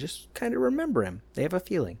day. They just kind of remember him. They have a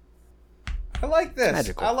feeling. I like this.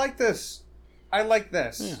 Magical. I like this. I like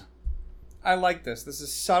this. Yeah. I like this. This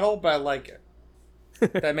is subtle, but I like it.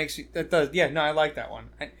 That makes you... That does... Yeah, no, I like that one.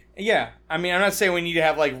 I mean, I'm not saying we need to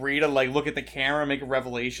have, like, Rita, like, look at the camera and make a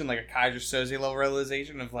revelation, like a Kaiser Soze level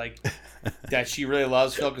realization of, like, that she really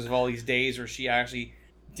loves Phil because of all these days where she actually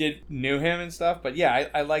knew him and stuff. But, yeah,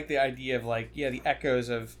 I like the idea of, like, the echoes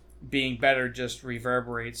of being better just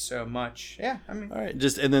reverberates so much. Yeah, I mean... All right,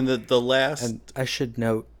 and then the last... And I should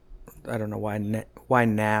note, I don't know why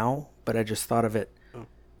now, but I just thought of it.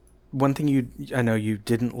 One thing I know you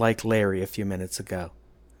didn't like Larry a few minutes ago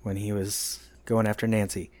when he was going after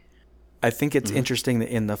Nancy. I think it's interesting that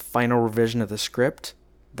in the final revision of the script,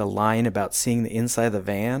 the line about seeing the inside of the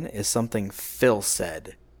van is something Phil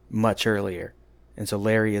said much earlier. And so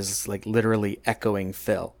Larry is like literally echoing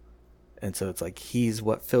Phil. And so it's like he's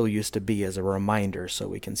what Phil used to be as a reminder, so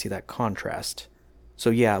we can see that contrast. So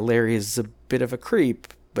yeah, Larry is a bit of a creep,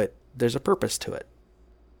 but there's a purpose to it.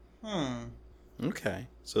 Okay.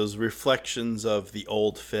 So there's reflections of the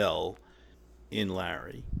old Phil in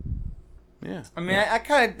Larry. Yeah. I mean, that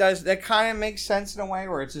kind of makes sense in a way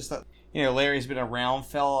where it's just that, Larry's been around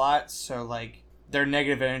Phil a lot, so, like, their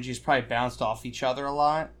negative energies probably bounced off each other a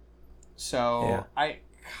lot. So, yeah. I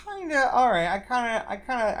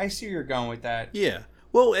see where you're going with that. Yeah.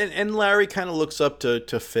 Well, and Larry kind of looks up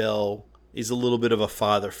to Phil. He's a little bit of a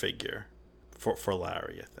father figure for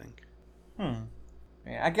Larry, I think.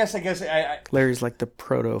 Yeah, I guess Larry's like the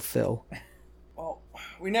proto Phil. Well,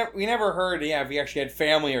 we never heard if he actually had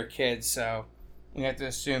family or kids, so we have to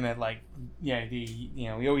assume that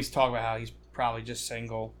we always talk about how he's probably just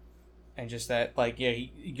single, and just that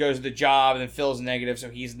he goes to the job and then Phil's negative, so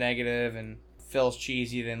he's negative, and Phil's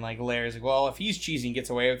cheesy, then like Larry's like, well, if he's cheesy and gets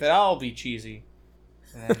away with it, I'll be cheesy.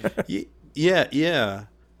 Yeah.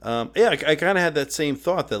 I kind of had that same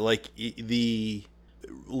thought that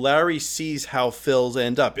Larry sees how Phil's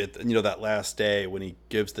end up at that last day when he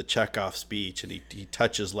gives the Chekhov speech and he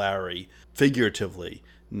touches Larry figuratively,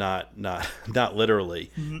 not literally,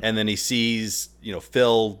 and then he sees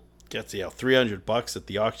Phil gets $300 at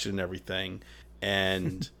the auction and everything,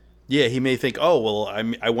 and he may think, oh well,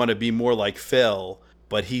 I want to be more like Phil,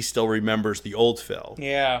 but he still remembers the old Phil,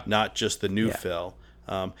 not just the new Phil.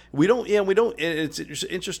 We don't. It's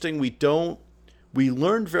interesting. We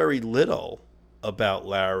learned very little about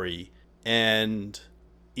Larry, and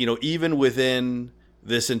even within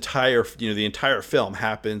this entire the entire film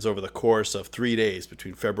happens over the course of 3 days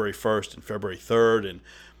between February 1st and February 3rd, and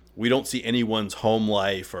we don't see anyone's home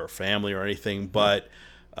life or family or anything, but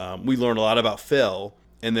we learn a lot about Phil,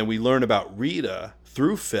 and then we learn about Rita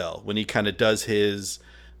through Phil when he kind of does his,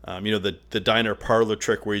 the diner parlor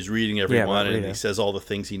trick where he's reading everyone and he says all the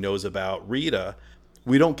things he knows about Rita.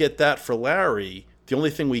 We don't get that for Larry. The only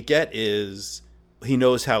thing we get is he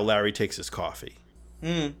knows how Larry takes his coffee.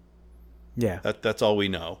 Mm. Yeah. That's all we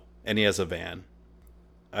know. And he has a van.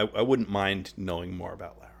 I wouldn't mind knowing more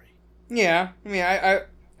about Larry. Yeah. I mean,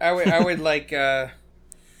 I would like, just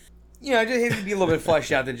it'd be a little bit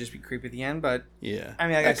fleshed out than just be creepy at the end, but yeah. I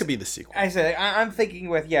mean, I that guess could be the sequel. I said, I'm thinking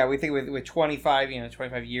with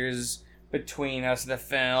 25 years between us and the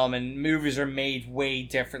film, and movies are made way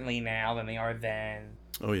differently now than they are then.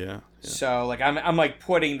 Oh, yeah. So, like, I'm like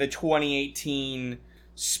putting the 2018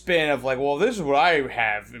 spin of like, well, this is what I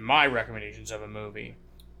have in my recommendations of a movie,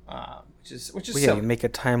 which is you make a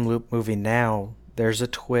time loop movie now. There's a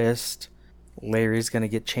twist. Larry's gonna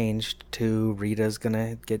get changed to. Rita's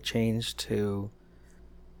gonna get changed to.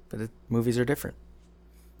 But movies are different.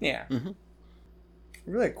 Yeah. Mm-hmm.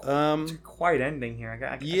 Really, it's a quiet ending here.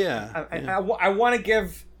 I want to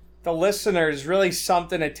give the listeners really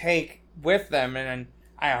something to take with them, and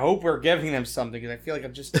I hope we're giving them something, because I feel like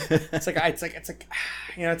I'm just. It's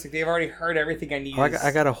like they've already heard everything I need. Oh,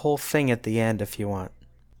 I got a whole thing at the end if you want,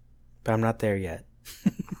 but I'm not there yet.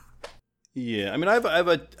 Yeah, I mean, I have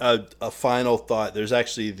a final thought. There's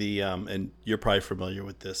actually the and you're probably familiar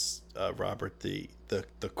with this, Robert. The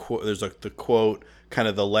quote. There's the quote, kind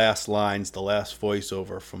of the last lines, the last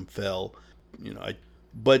voiceover from Phil.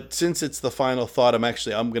 But since it's the final thought, I'm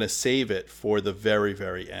going to save it for the very,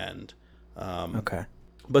 very end. Okay.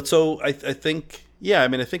 But so I think, yeah, I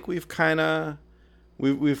mean, I think we've kind of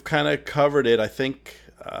covered it. I think,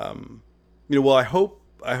 well, I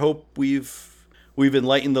hope we've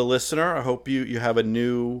enlightened the listener. I hope you have a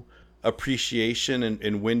new appreciation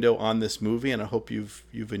and window on this movie, and I hope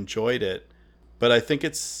you've enjoyed it. But I think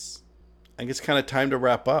it's kind of time to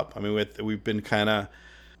wrap up. I mean, we've been kind of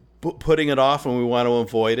putting it off, and we want to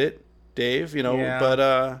avoid it, Dave. Yeah.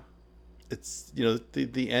 But it's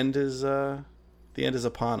the end is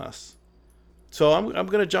upon us. So I'm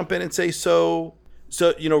going to jump in and say so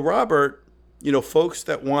Robert, folks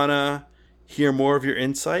that want to hear more of your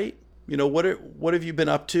insight. What have you been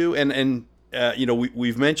up to? And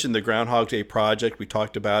we've mentioned the Groundhog Day project. We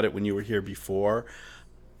talked about it when you were here before.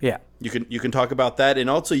 Yeah. You can talk about that, and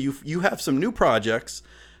also you have some new projects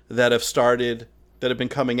that have started, that have been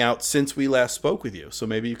coming out since we last spoke with you. So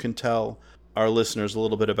maybe you can tell our listeners a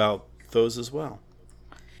little bit about those as well.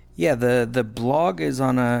 Yeah, the blog is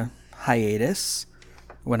on a hiatus.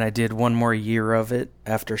 When I did one more year of it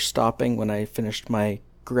after stopping when I finished my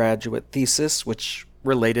graduate thesis, which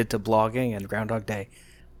related to blogging and Groundhog Day,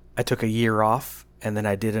 I took a year off, and then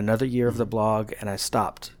I did another year of the blog, and I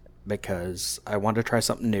stopped because I wanted to try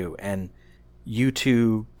something new. And you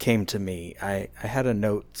two came to me. I had a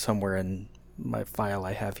note somewhere in my file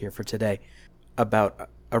I have here for today about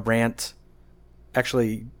a rant.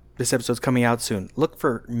 Actually, this episode's coming out soon. Look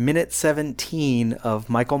for minute 17 of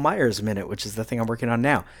Michael Myers Minute, which is the thing I'm working on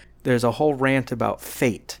now. There's a whole rant about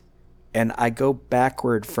fate. And I go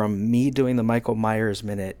backward from me doing the Michael Myers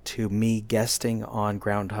Minute to me guesting on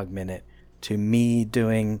Groundhog Minute to me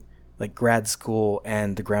doing like grad school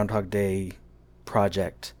and the Groundhog Day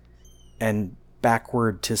project, and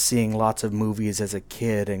backward to seeing lots of movies as a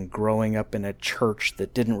kid and growing up in a church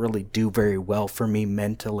that didn't really do very well for me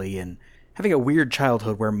mentally, and having a weird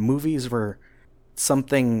childhood where movies were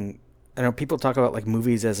something. I know people talk about like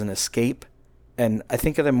movies as an escape, and I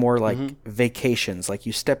think of them more like vacations. Like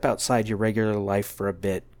you step outside your regular life for a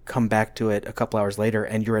bit, come back to it a couple hours later,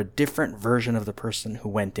 and you're a different version of the person who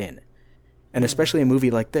went in. And especially a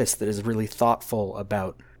movie like this that is really thoughtful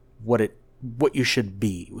about what you should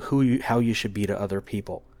be, how you should be to other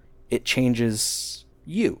people. It changes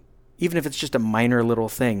you, even if it's just a minor little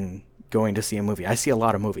thing. Going to see a movie, I see a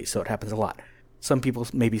lot of movies, so it happens a lot. Some people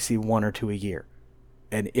maybe see one or two a year,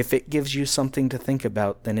 and if it gives you something to think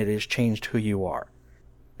about, then it has changed who you are.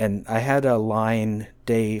 And I had a line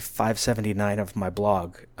day 579 of my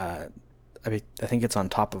blog. I think it's on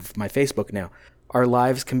top of my Facebook now. Our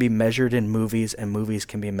lives can be measured in movies, and movies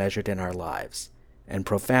can be measured in our lives. And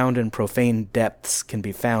profound and profane depths can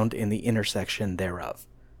be found in the intersection thereof.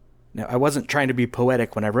 Now, I wasn't trying to be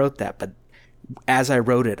poetic when I wrote that, but as I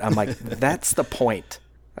wrote it, I'm like, that's the point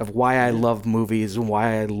of why I love movies and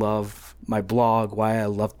why I love my blog, why I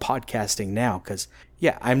love podcasting now. Because,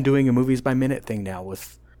 yeah, I'm doing a movies by minute thing now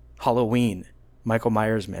with Halloween, Michael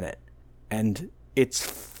Myers Minute. And it's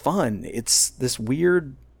fun. It's this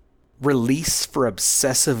weird release for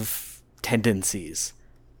obsessive tendencies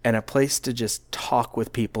and a place to just talk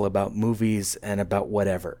with people about movies and about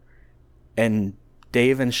whatever. And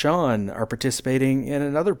Dave and Sean are participating in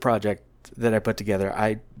another project that I put together.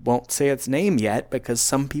 I won't say its name yet because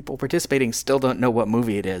some people participating still don't know what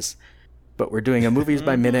movie it is. But we're doing a movies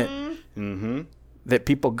by minute that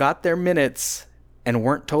people got their minutes and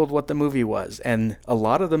weren't told what the movie was. And a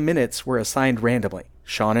lot of the minutes were assigned randomly.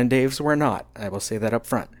 Sean and Dave's were not. I will say that up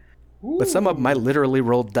front. Ooh. But some of them I literally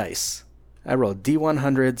rolled dice. I rolled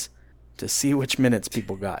D100s to see which minutes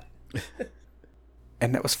people got.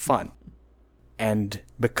 And that was fun. And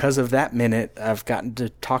because of that minute, I've gotten to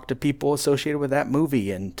talk to people associated with that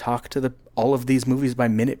movie and talk to all of these movies by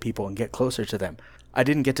minute people and get closer to them. I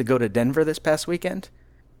didn't get to go to Denver this past weekend,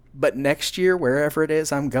 but next year, wherever it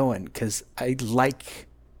is, I'm going because I like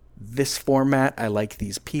this format. I like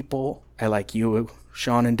these people. I like you,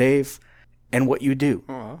 Sean and Dave, and what you do.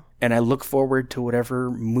 Aww. And I look forward to whatever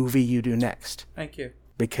movie you do next. Thank you.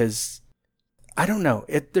 Because, I don't know,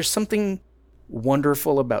 there's something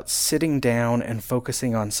wonderful about sitting down and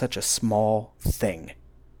focusing on such a small thing.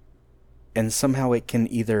 And somehow it can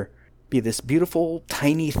either be this beautiful,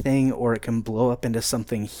 tiny thing, or it can blow up into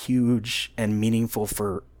something huge and meaningful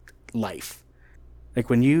for life. Like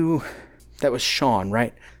that was Sean,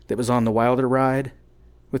 right? That was on the Wilder ride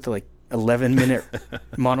with the 11-minute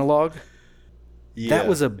monologue. Yeah, that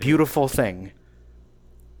was a beautiful thing.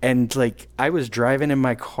 And I was driving in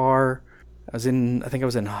my car. I think I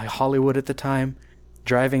was in Hollywood at the time,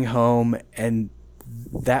 driving home, and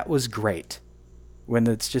that was great. When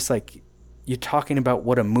it's just you're talking about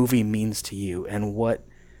what a movie means to you and what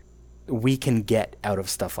we can get out of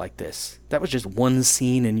stuff like this. That was just one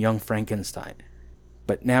scene in Young Frankenstein.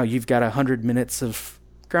 But now you've got 100 minutes of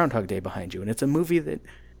Groundhog Day behind you, and it's a movie that,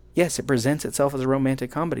 yes, it presents itself as a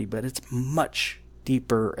romantic comedy, but it's much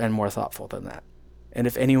deeper and more thoughtful than that. And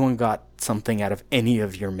if anyone got something out of any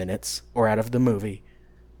of your minutes or out of the movie,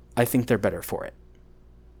 I think they're better for it.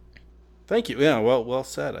 Thank you. Yeah, well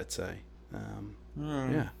said, I'd say.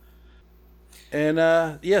 Yeah.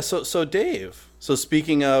 And so Dave. So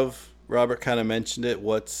speaking of, Robert kind of mentioned it.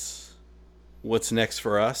 What's next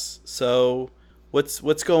for us? So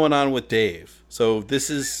what's going on with Dave? So this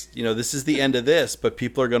is the end of this, but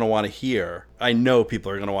people are going to want to hear. I know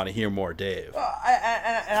people are going to want to hear more Dave.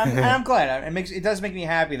 I'm glad. It does make me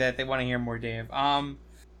happy that they want to hear more Dave.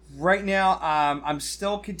 Right now, I'm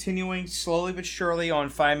still continuing slowly but surely on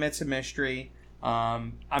 5 Minutes of Mystery.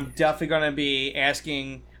 I'm definitely going to be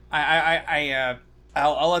asking.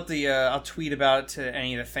 I'll tweet about it to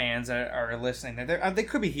any of the fans that are listening. They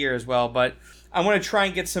could be here as well, but I want to try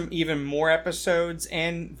and get some even more episodes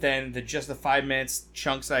in than just the 5 minutes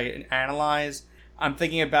chunks I analyze. I'm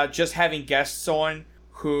thinking about just having guests on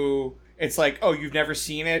who it's oh, you've never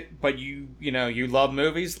seen it, but you love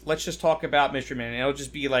movies. Let's just talk about Mystery Man. And it'll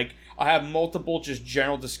just be I'll have multiple just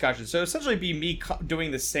general discussions. So essentially be me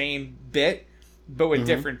doing the same bit, but with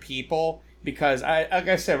different people. Because like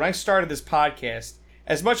I said, when I started this podcast,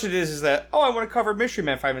 as much as it is that, I want to cover Mystery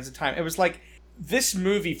Man 5 minutes at a time, it was this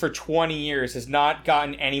movie for 20 years has not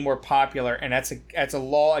gotten any more popular, and that's a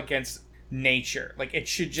law against nature. It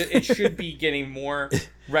should be getting more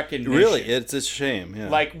recognition. Really, it's a shame.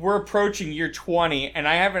 Yeah. We're approaching year 20, and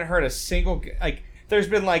I haven't heard a single There's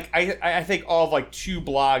been I think all of 2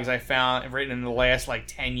 blogs I found written in the last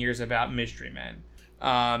 10 years about Mystery Men.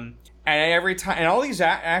 And every time, and all these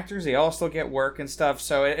actors, they all still get work and stuff.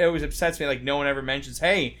 So it always upsets me. No one ever mentions,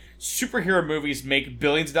 hey, superhero movies make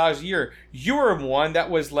billions of dollars a year. You were one that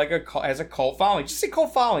was has a cult following. Just say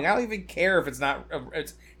cult following. I don't even care if it's not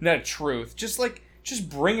a truth. Just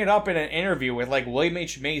bring it up in an interview with William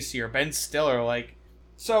H. Macy or Ben Stiller.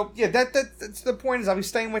 So yeah, that's the point. Is I'll be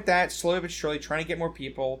staying with that slowly but surely, trying to get more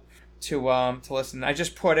people to listen. I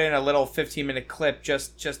just put in a little 15-minute clip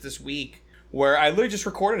just this week, where I literally just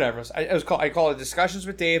recorded everything. I call it Discussions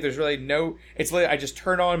with Dave. There's really I just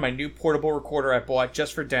turned on my new portable recorder I bought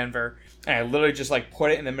just for Denver, and I literally just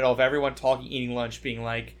put it in the middle of everyone talking, eating lunch, being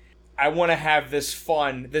I want to have this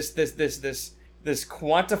fun, this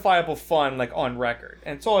quantifiable fun, on record.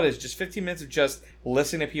 And that's all it is, just 15 minutes of just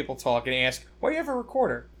listening to people talk and ask, why do you have a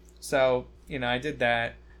recorder? So, I did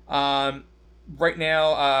that. Right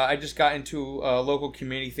now, I just got into a local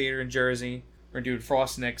community theater in Jersey. We're doing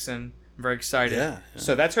Frost Nixon. I'm very excited. Yeah.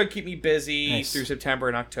 So that's going to keep me busy through September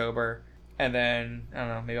and October. And then, I don't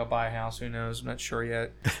know, maybe I'll buy a house. Who knows? I'm not sure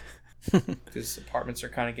yet. Because apartments are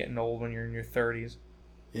kind of getting old when you're in your 30s.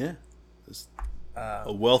 Yeah. There's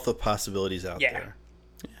a wealth of possibilities out there.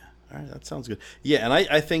 Yeah. All right. That sounds good. Yeah. And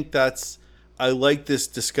I think I like this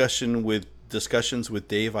discussions with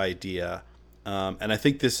Dave idea. And I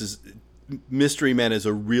think this is Mystery Men is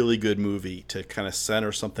a really good movie to kind of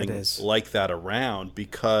center something like that around,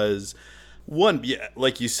 because one, yeah,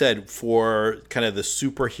 like you said, for kind of the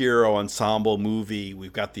superhero ensemble movie,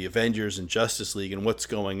 we've got the Avengers and Justice League and what's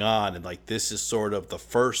going on, and like this is sort of the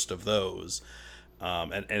first of those,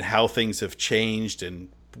 and how things have changed and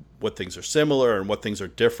what things are similar and what things are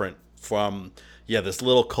different from this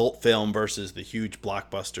little cult film versus the huge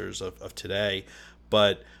blockbusters of today.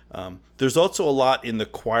 But there's also a lot in the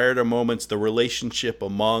quieter moments, the relationship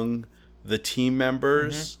among the team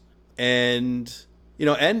members, and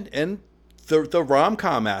the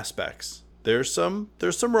rom-com aspects. There's some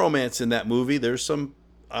romance in that movie. There's some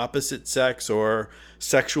opposite sex or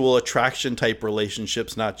sexual attraction type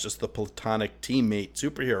relationships, not just the platonic teammate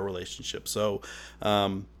superhero relationship. So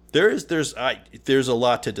there's a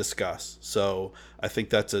lot to discuss. So I think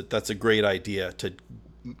that's a great idea to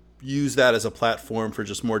use that as a platform for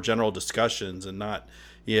just more general discussions, and not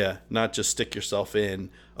just stick yourself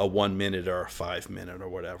in a 1 minute or a 5 minute or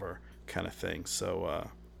whatever kind of thing. So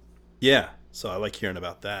so I like hearing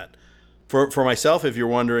about that. For myself, if you're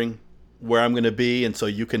wondering where I'm going to be, and so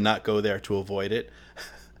you cannot go there to avoid it,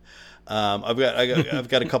 I've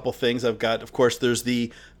got a couple things. I've got, of course, there's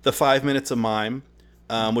the 5 minutes of mime,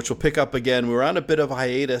 which will pick up again. We were on a bit of a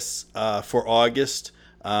hiatus for August.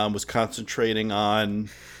 Was concentrating on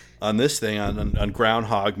this thing, on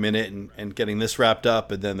Groundhog Minute, and getting this wrapped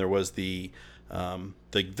up, and then there was the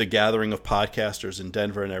gathering of podcasters in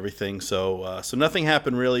Denver and everything. So nothing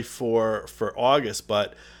happened really for August,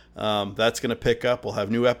 but that's going to pick up. We'll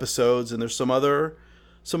have new episodes, and there's some other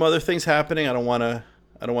things happening. I don't want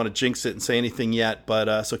to jinx it and say anything yet,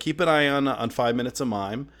 but so keep an eye on 5 Minutes of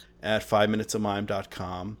Mime at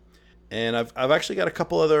 5minutesofmime.com. And I've actually got a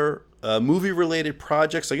couple other movie related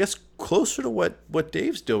projects, I guess closer to what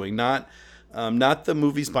Dave's doing, not the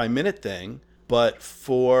movies by minute thing, but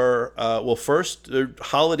for first, they're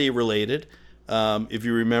holiday related. If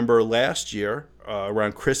you remember last year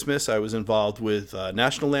around Christmas, I was involved with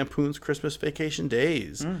National Lampoon's Christmas Vacation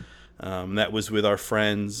Days. That was with our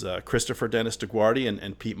friends Christopher Dennis DeGuardi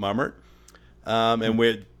and Pete Mummert, and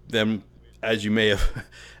with them. As you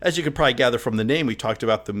could probably gather from the name, we talked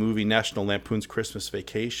about the movie National Lampoon's Christmas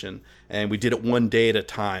Vacation, and we did it one day at a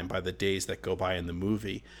time by the days that go by in the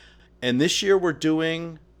movie. And this year we're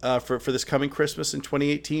doing, for this coming Christmas in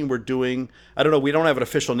 2018, we're doing, I don't know, we don't have an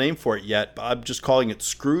official name for it yet, but I'm just calling it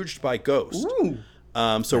Scrooged by Ghost. Ooh.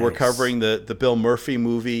 So nice. We're covering the Bill Murphy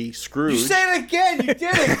movie Scrooge. You say it again. You did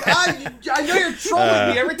it. I know you're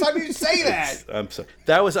trolling me every time you say that. I'm sorry.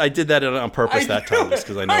 I did that on purpose that time, just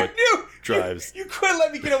because I know it drives. You couldn't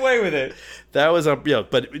let me get away with it. That was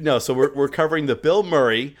but no. So we're covering the Bill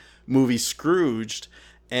Murray movie Scrooged,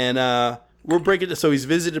 and we're breaking it. So he's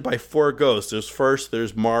visited by four ghosts.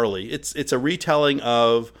 There's Marley. It's a retelling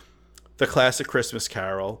of the classic Christmas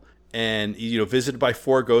Carol. And, visited by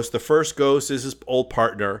four ghosts. The first ghost is his old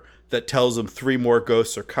partner that tells him three more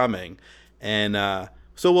ghosts are coming. And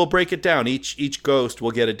so we'll break it down. Each ghost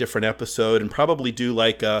will get a different episode, and probably do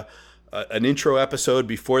like an intro episode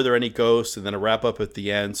before there are any ghosts, and then a wrap up at the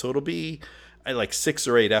end. So it'll be like 6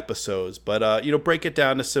 or 8 episodes. But, break it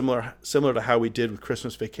down to similar to how we did with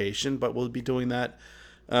Christmas Vacation. But we'll be doing that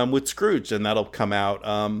with Scrooge, and that'll come out,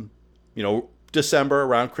 December,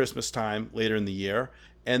 around Christmas time, later in the year.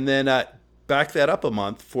 And then back that up a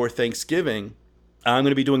month for Thanksgiving, I'm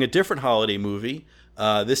going to be doing a different holiday movie,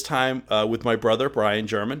 this time with my brother, Brian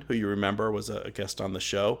German, who you remember was a guest on the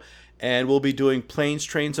show. And we'll be doing Planes,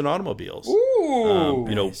 Trains, and Automobiles. Ooh,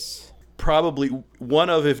 nice. Probably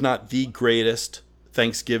one of, if not the greatest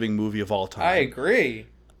Thanksgiving movie of all time. I agree.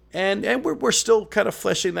 And we're still kind of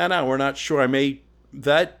fleshing that out. We're not sure.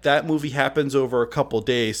 That movie happens over a couple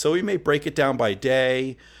days, so we may break it down by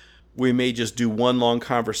day. We may just do one long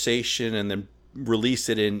conversation and then release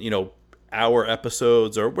it in, hour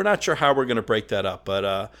episodes, or we're not sure how we're going to break that up.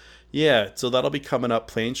 But so that'll be coming up,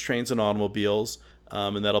 Planes, Trains, and Automobiles,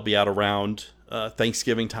 and that'll be out around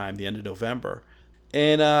Thanksgiving time, the end of November.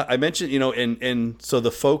 And I mentioned, and so the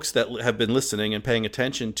folks that have been listening and paying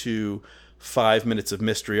attention to 5 Minutes of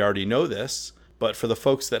Mystery already know this, but for the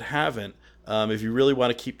folks that haven't, if you really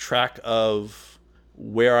want to keep track of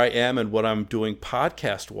where I am and what I'm doing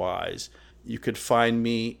podcast-wise, you could find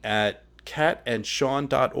me at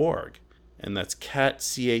catandshawn.org. And that's cat,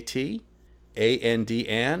 C-A-T-A-N-D,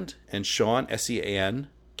 and Shawn, S-E-A-N,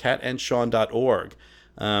 catandshawn.org.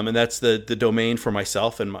 And that's the domain for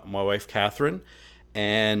myself and my wife, Catherine.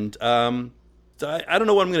 And I don't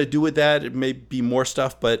know what I'm going to do with that. It may be more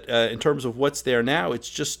stuff, but in terms of what's there now, it's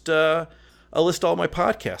just... I'll list all my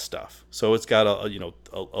podcast stuff. So it's got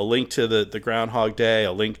a link to the Groundhog Day,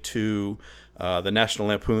 a link to the National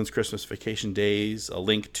Lampoon's Christmas Vacation Days, a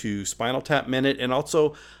link to Spinal Tap Minute, and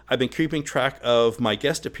also I've been keeping track of my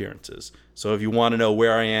guest appearances. So if you want to know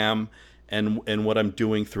where I am and what I'm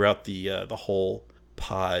doing throughout the whole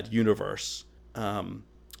pod universe,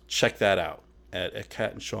 check that out at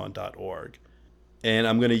catandshawn.org. And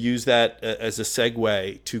I'm going to use that as a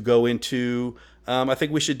segue to go into, I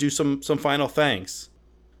think we should do some final thanks,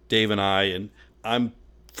 Dave and I. And I'm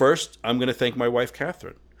going to thank my wife,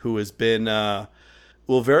 Catherine, who has been,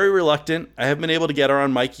 very reluctant. I haven't been able to get her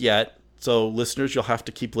on mic yet. So listeners, you'll have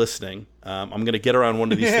to keep listening. I'm going to get her on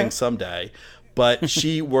one of these things someday. But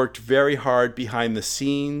she worked very hard behind the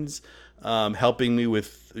scenes, helping me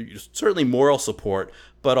with certainly moral support,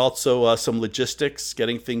 but also some logistics,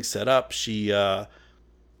 getting things set up. She, I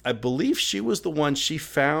believe she was the one, she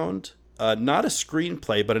found not a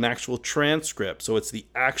screenplay, but an actual transcript. So it's the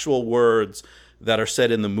actual words that are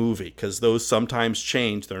said in the movie, because those sometimes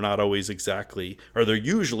change. They're not always exactly, or they're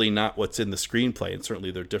usually not what's in the screenplay, and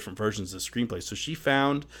certainly there are different versions of the screenplay. So she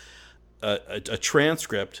found a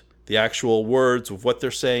transcript, the actual words of what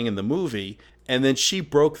they're saying in the movie, and then she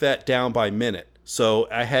broke that down by minute. So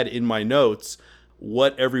I had in my notes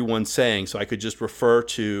what everyone's saying, so I could just refer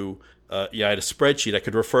to, I had a spreadsheet. I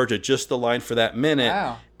could refer to just the line for that minute,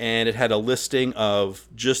 Wow. And it had a listing of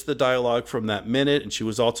just the dialogue from that minute, and she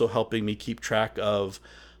was also helping me keep track of,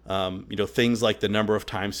 things like the number of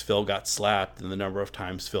times Phil got slapped and the number of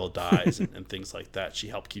times Phil dies and things like that. She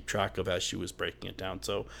helped keep track of as she was breaking it down.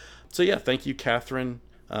 So yeah, thank you, Catherine.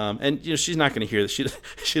 And she's not going to hear this.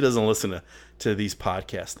 She doesn't listen to these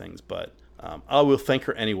podcast things, but I will thank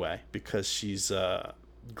her anyway because she's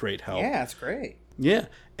great help. Yeah, that's great. Yeah,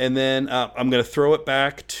 and then I'm going to throw it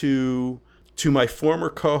back to my former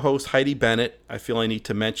co-host Heidi Bennett. I feel I need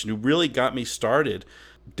to mention, who really got me started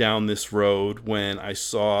down this road when I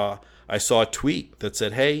saw a tweet that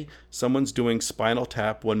said, "Hey, someone's doing Spinal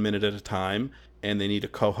Tap 1 minute at a time, and they need a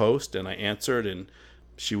co-host." And I answered, and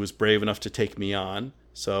she was brave enough to take me on.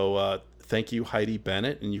 So thank you, Heidi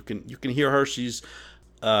Bennett, and you can hear her.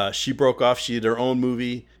 She broke off. She did her own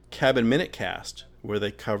movie, Cabin Minute Cast, where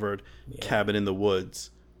they covered Cabin in the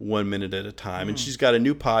Woods 1 minute at a time. And she's got a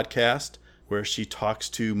new podcast where she talks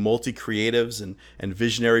to multi-creatives and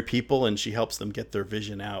visionary people, and she helps them get their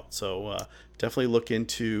vision out. So definitely look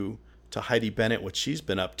into Heidi Bennett, what she's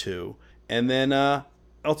been up to. And then I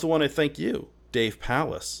also want to thank you, Dave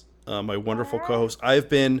Pallas, my wonderful co-host. I've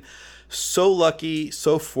been so lucky,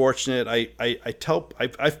 so fortunate.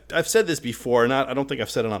 I've said this before, and I don't think I've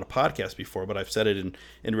said it on a podcast before, but I've said it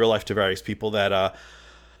in real life to various people that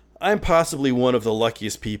I'm possibly one of the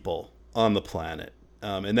luckiest people on the planet.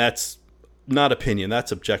 And that's not opinion,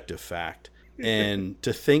 that's objective fact. And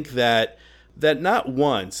to think that not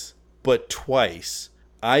once, but twice,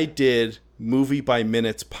 I did Movie by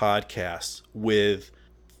Minutes podcasts with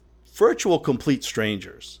virtual complete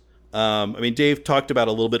strangers. Dave talked about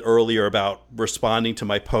a little bit earlier about responding to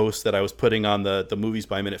my post that I was putting on the Movies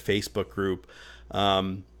by Minute Facebook group.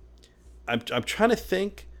 I'm trying to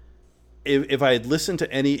think if I had listened to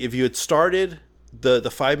if you had started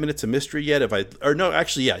the 5 Minutes of Mystery yet,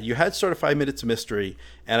 you had started 5 Minutes of Mystery,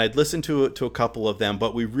 and I'd listened to a couple of them,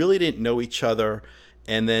 but we really didn't know each other.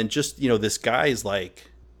 And then just, this guy's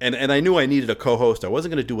like, and I knew I needed a co-host. I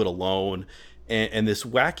wasn't going to do it alone. And this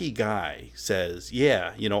wacky guy says,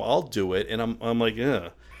 "Yeah, I'll do it." And I'm like,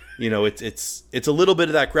 ugh. It's a little bit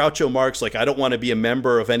of that Groucho Marx, like, I don't want to be a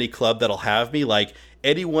member of any club that'll have me. Like,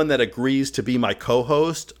 anyone that agrees to be my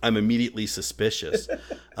co-host, I'm immediately suspicious.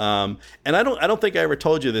 And I don't think I ever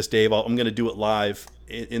told you this, Dave. I'm going to do it live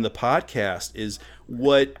in the podcast. Is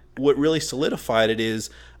what really solidified it is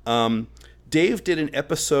Dave did an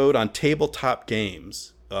episode on tabletop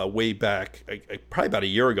games way back, probably about a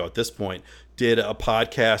year ago at this point. Did a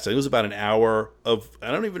podcast. It was about an hour of,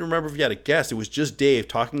 I don't even remember if you had a guest. It was just Dave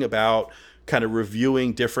talking about kind of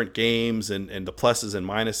reviewing different games and the pluses and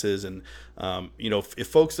minuses. And, if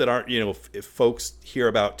folks that aren't, if folks hear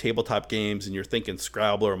about tabletop games and you're thinking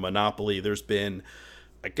Scrabble or Monopoly, there's been,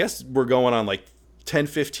 I guess we're going on like 10,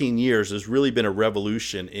 15 years. There's really been a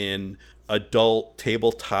revolution in adult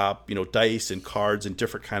tabletop, dice and cards and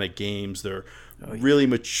different kind of games. They're really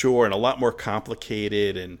mature and a lot more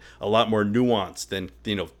complicated and a lot more nuanced than,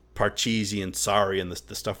 Parcheesi and Sorry and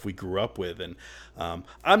the stuff we grew up with. And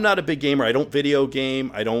I'm not a big gamer. I don't video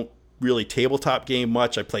game. I don't really tabletop game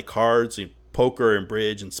much. I play cards and poker and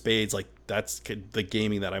bridge and spades. Like, that's the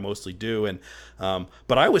gaming that I mostly do. And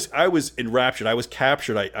but I was enraptured. I was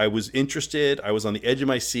captured. I was interested. I was on the edge of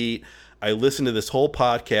my seat. I listened to this whole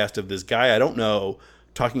podcast of this guy I don't know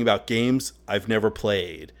talking about games I've never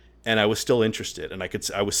played. and I was still interested, and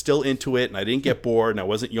I was still into it, and I didn't get bored, and I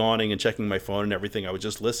wasn't yawning and checking my phone and everything. I was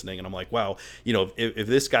just listening, and I'm like, wow, if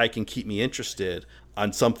this guy can keep me interested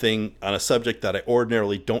on a subject that I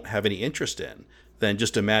ordinarily don't have any interest in, then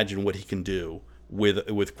just imagine what he can do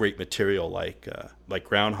with great material like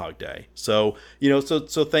Groundhog Day. So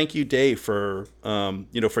so thank you, Dave, for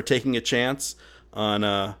for taking a chance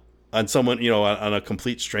on someone, on a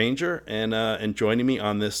complete stranger, and joining me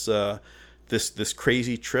on this this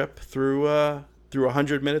crazy trip through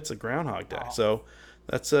 100 minutes of Groundhog Day. Oh. So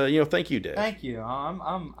that's thank you, Dave. Thank you.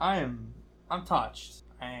 I'm touched.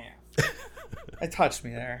 I am. It touched me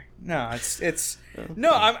there. No, it's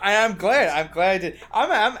no. I'm glad. I'm glad.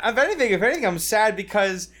 If anything, I'm sad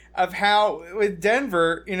because of how with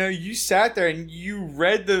Denver, you sat there and you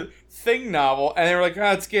read the Thing novel, and they were like,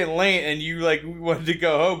 "Oh, it's getting late," and you wanted to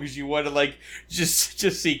go home because you wanted to just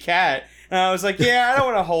see Kat. And I was like, "Yeah, I don't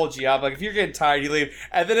want to hold you up. Like, if you're getting tired, you leave."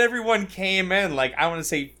 And then everyone came in, I want to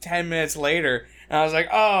say 10 minutes later, and I was like,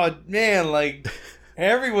 "Oh man,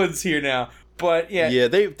 everyone's here now." But yeah,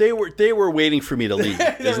 they were waiting for me to leave.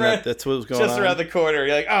 That's what was going on? Just around the corner.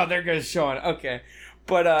 You're like, "Oh, there goes Sean." Okay,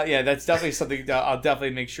 but that's definitely something that I'll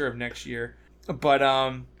definitely make sure of next year. But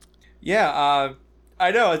I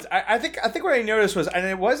know. I think what I noticed was, and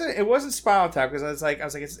it wasn't Spinal Tap, because I was like, I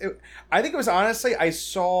think it was honestly, I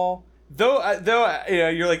saw though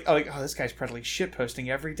you're like, oh, this guy's probably shit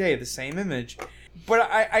posting every day the same image, but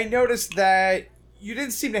I noticed that you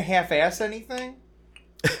didn't seem to half-ass anything.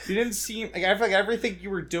 You didn't seem I feel like everything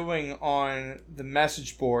you were doing on the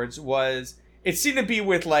message boards it seemed to be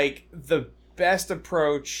with the best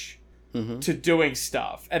approach. Mm-hmm. To doing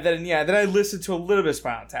stuff. And then I listened to a little bit of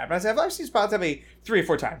Spinal Tap, and I said, I've seen Spinal Tap 3 or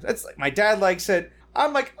 4 times. That's my dad likes it.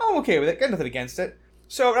 I'm like, I'm okay with it. Got nothing against it.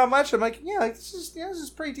 So I'm watching. I'm like, this is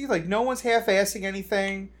pretty deep. No one's half-assing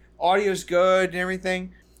anything. Audio's good and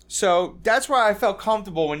everything. So that's why I felt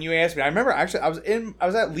comfortable when you asked me. I remember actually I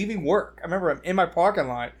was at leaving work. I remember I'm in my parking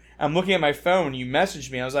lot. I'm looking at my phone. And you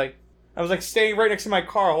messaged me. I was like staying right next to my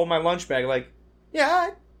car, holding my lunch bag. I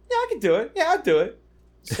can do it. Yeah, I'll do it.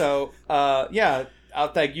 So,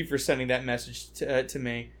 I'll thank you for sending that message to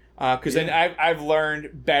me. Because then I've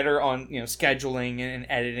learned better on, scheduling and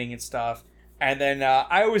editing and stuff. And then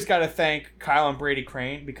I always got to thank Kyle and Brady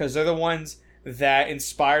Crane, because they're the ones that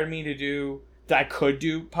inspired me that I could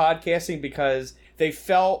do podcasting, because they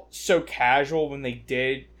felt so casual when they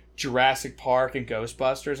did Jurassic Park and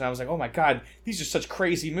Ghostbusters. And I was like, oh my God, these are such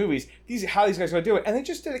crazy movies. How are these guys going to do it? And they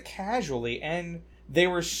just did it casually. And they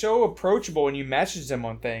were so approachable when you messaged them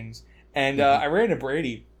on things. And I ran into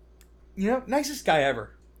Brady. Nicest guy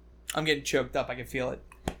ever. I'm getting choked up. I can feel it.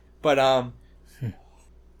 But, oh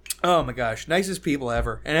my gosh. Nicest people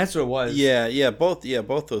ever. And that's what it was. Both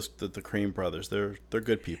those, the Crane brothers, they're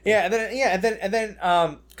good people. And then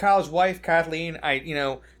Kyle's wife, Kathleen,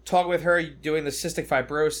 I, talked with her doing the cystic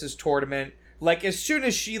fibrosis tournament. As soon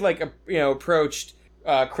as she, approached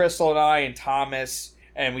Crystal and I and Thomas,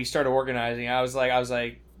 and we started organizing, I was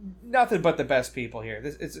like, nothing but the best people here.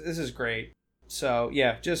 This is great. So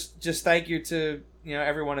yeah, just thank you to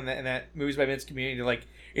everyone in that Movies by Minutes community.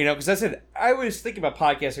 Because I said I was thinking about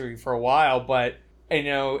podcasting for a while, but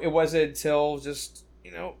it wasn't until just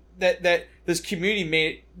that this community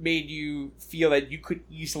made you feel that you could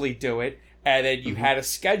easily do it. And then you had a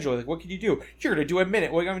schedule. What can you do? You're going to do a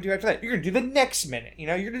minute. What are you going to do after that? You're going to do the next minute.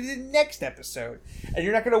 You're going to do the next episode. And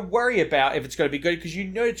you're not going to worry about if it's going to be good, because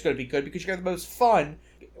it's going to be good, because you're going to have the most fun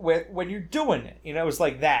when you're doing it. It was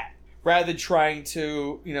like that. Rather than trying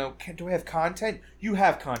to, do I have content? You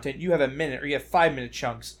have content. You have a minute, or you have 5-minute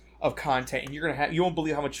chunks of content, and you won't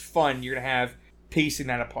believe how much fun you're going to have piecing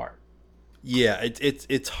that apart. Yeah,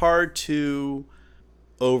 it's hard to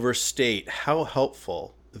overstate how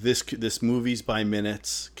helpful this Movies by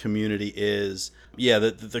Minutes community is. Yeah,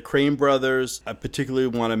 the Crane brothers. I particularly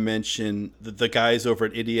want to mention the guys over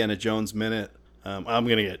at Indiana Jones Minute. I'm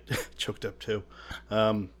gonna get choked up too.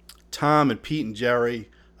 Tom and Pete and Jerry.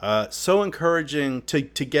 So encouraging to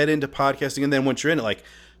get into podcasting, and then once you're in it,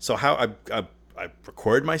 so how I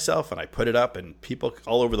record myself and I put it up, and people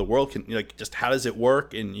all over the world can just how does it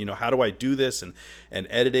work, and how do I do this, and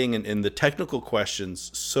editing and the technical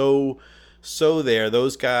questions. So there,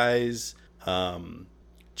 those guys,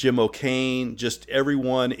 Jim O'Kane, just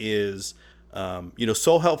everyone is,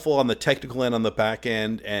 so helpful on the technical end, on the back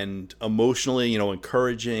end, and emotionally,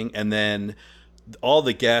 encouraging. And then all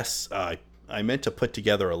the guests, I meant to put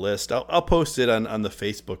together a list. I'll post it on the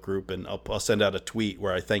Facebook group, and I'll send out a tweet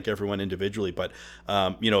where I thank everyone individually. But,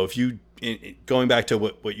 if you, going back to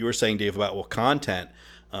what you were saying, Dave, about content,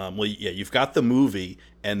 you've got the movie,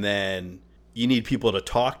 and then you need people to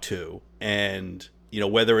talk to, and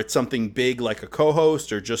whether it's something big like a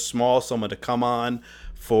co-host or just small, someone to come on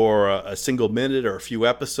for a single minute or a few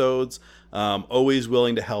episodes, always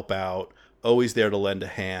willing to help out, always there to lend a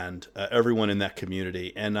hand, everyone in that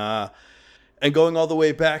community. And going all the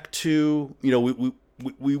way back to,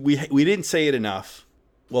 we didn't say it enough.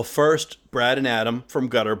 Well, first, Brad and Adam from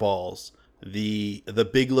Gutterballs, the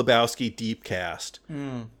Big Lebowski deep cast,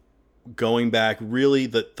 going back, really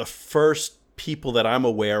the first people that I'm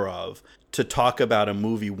aware of to talk about a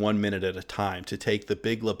movie 1 minute at a time, to take the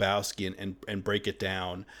Big Lebowski and break it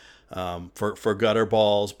down, for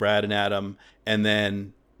Gutterballs, Brad and Adam. And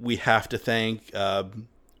then we have to thank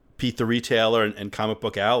Pete the Retailer and Comic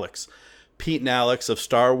Book Alex. Pete and Alex of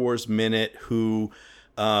Star Wars Minute, who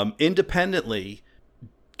independently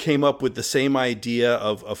came up with the same idea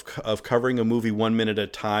of covering a movie 1 minute at a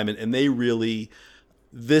time. And they really,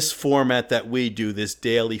 this format that we do, this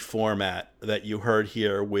daily format that you heard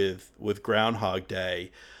here with Groundhog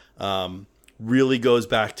Day, really goes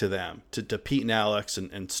back to them, to Pete and Alex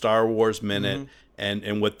and Star Wars Minute,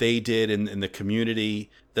 and what they did in the community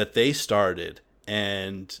that they started.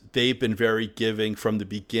 And they've been very giving from the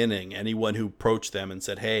beginning. Anyone who approached them and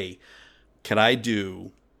said, hey, can I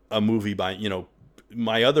do a movie by,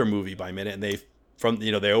 my other movie by minute? And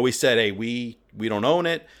they always said, hey, we don't own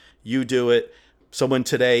it, you do it. Someone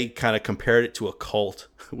today kind of compared it to a cult,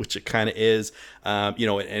 which it kind of is,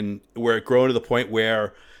 and we're grown to the point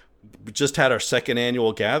where we just had our second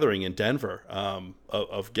annual gathering in Denver,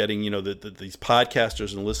 of getting, these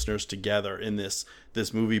podcasters and listeners together in this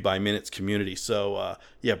movie by minutes community. So,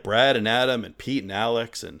 Brad and Adam and Pete and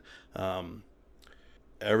Alex and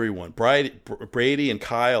everyone, Brady and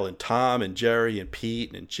Kyle and Tom and Jerry and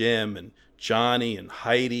Pete and Jim and Johnny and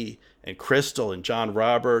Heidi and Crystal and John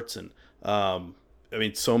Roberts and,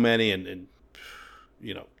 so many, and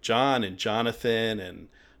John and Jonathan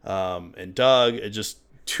and Doug, just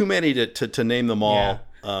too many to name them all,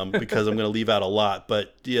 because I'm going to leave out a lot.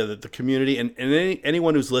 But the community and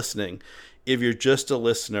anyone who's listening, if you're just a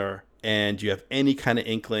listener and you have any kind of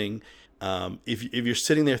inkling, if you're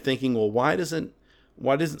sitting there thinking, well, why doesn't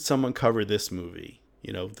someone cover this movie?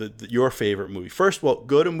 Your favorite movie. First of all,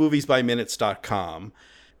 go to moviesbyminutes.com,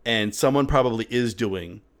 and someone probably is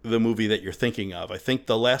doing the movie that you're thinking of. I think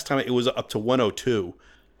the last time it was up to 102.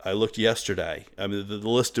 I looked yesterday. I mean, the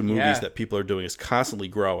list of movies that people are doing is constantly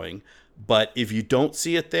growing. But if you don't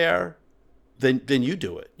see it there, then you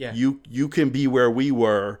do it. Yeah. You can be where we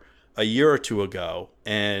were a year or two ago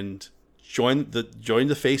and join the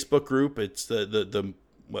Facebook group. It's the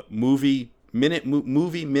movie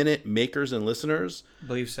minute makers and listeners. I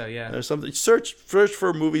believe so. Yeah. There's something. Search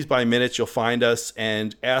for Movies by Minutes. You'll find us,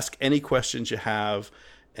 and ask any questions you have.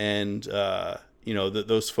 And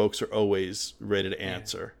those folks are always ready to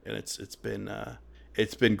answer. And it's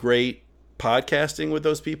been great podcasting with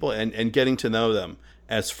those people and getting to know them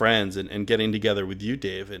as friends and getting together with you,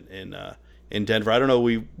 Dave, in Denver. I don't know,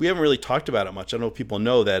 we haven't really talked about it much. I don't know if people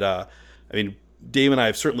know that. Dave and I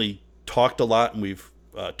have certainly talked a lot, and we've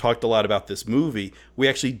talked a lot about this movie. We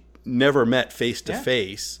actually never met face to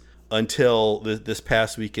face until this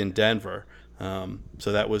past week in Denver.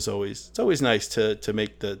 So that was it's always nice to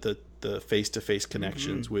make the face-to-face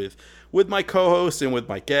connections with my co-hosts and with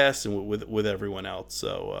my guests and with everyone else.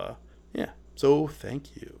 So, so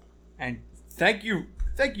thank you. And thank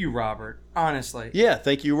you, Robert, honestly. Yeah,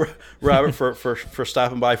 thank you, Robert, for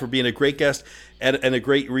stopping by, for being a great guest and a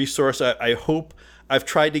great resource. I hope I've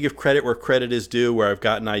tried to give credit where credit is due, where I've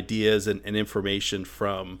gotten ideas and information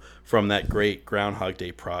from that great Groundhog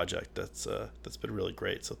Day project. That's been really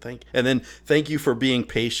great. So thank you for being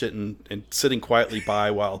patient and sitting quietly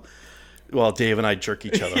by while Dave and I jerk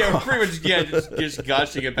each other off. Pretty much, just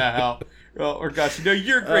gushing about how, no,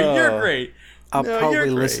 you're great, you're great. I'll probably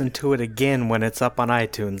listen to it again when it's up on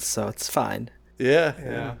iTunes, so it's fine.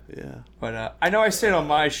 Yeah. But I know I say it on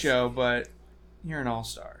my show, but you're an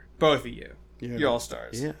all-star, both of you. You're all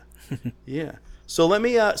stars. Yeah, yeah. So let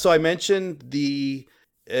me. So I mentioned I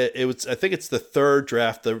think it's the third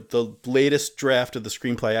draft, the latest draft of the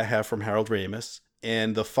screenplay I have from Harold Ramis,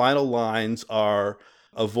 and the final lines are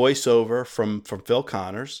a voiceover from Phil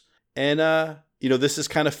Connors, and this is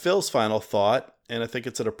kind of Phil's final thought, and I think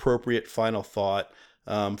it's an appropriate final thought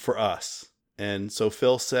for us. And so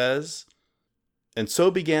Phil says, "And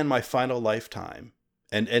so began my final lifetime,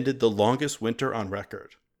 and ended the longest winter on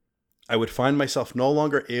record. I would find myself no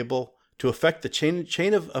longer able to affect the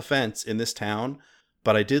chain of events in this town,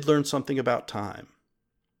 but I did learn something about time.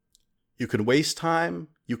 You can waste time,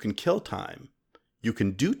 you can kill time, you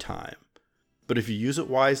can do time, but if you use it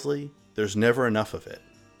wisely, there's never enough of it.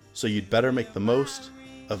 So you'd better make the most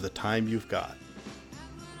of the time you've got."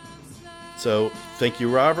 So thank you,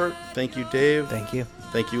 Robert. Thank you, Dave. Thank you.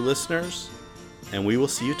 Thank you, listeners. And we will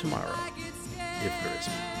see you tomorrow, if there is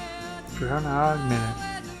one. Groundhog minute.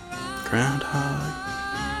 Groundhog.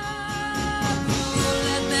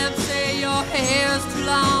 Let them say your hair's too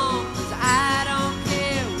long, 'cause I don't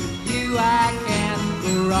care. With you I can't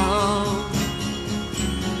go wrong.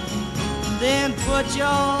 Then put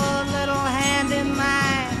your little hand in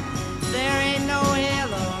mine. There ain't no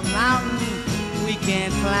hill or mountain we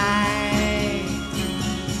can't climb.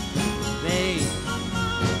 Babe,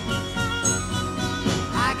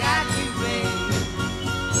 I got you, babe.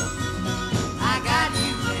 I got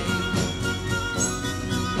you, babe.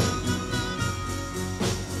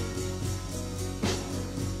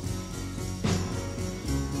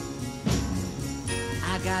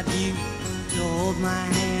 I got you to hold my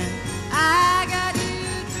hand. I got you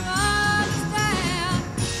to understand.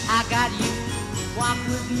 I got you to walk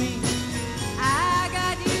with me. I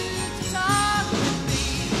got you to talk with me.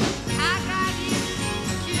 I got you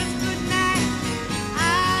to kiss goodnight.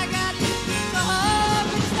 I got you to hold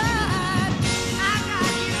me tight. I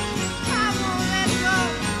got you, I won't let go.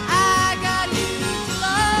 I got you to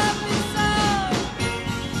love me so.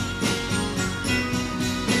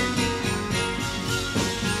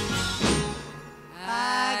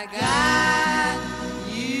 I got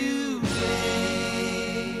you,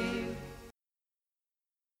 babe.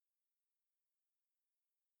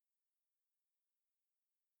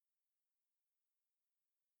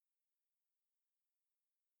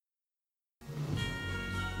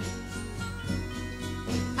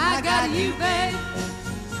 I got you, babe.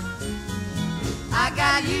 I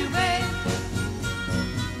got you, babe.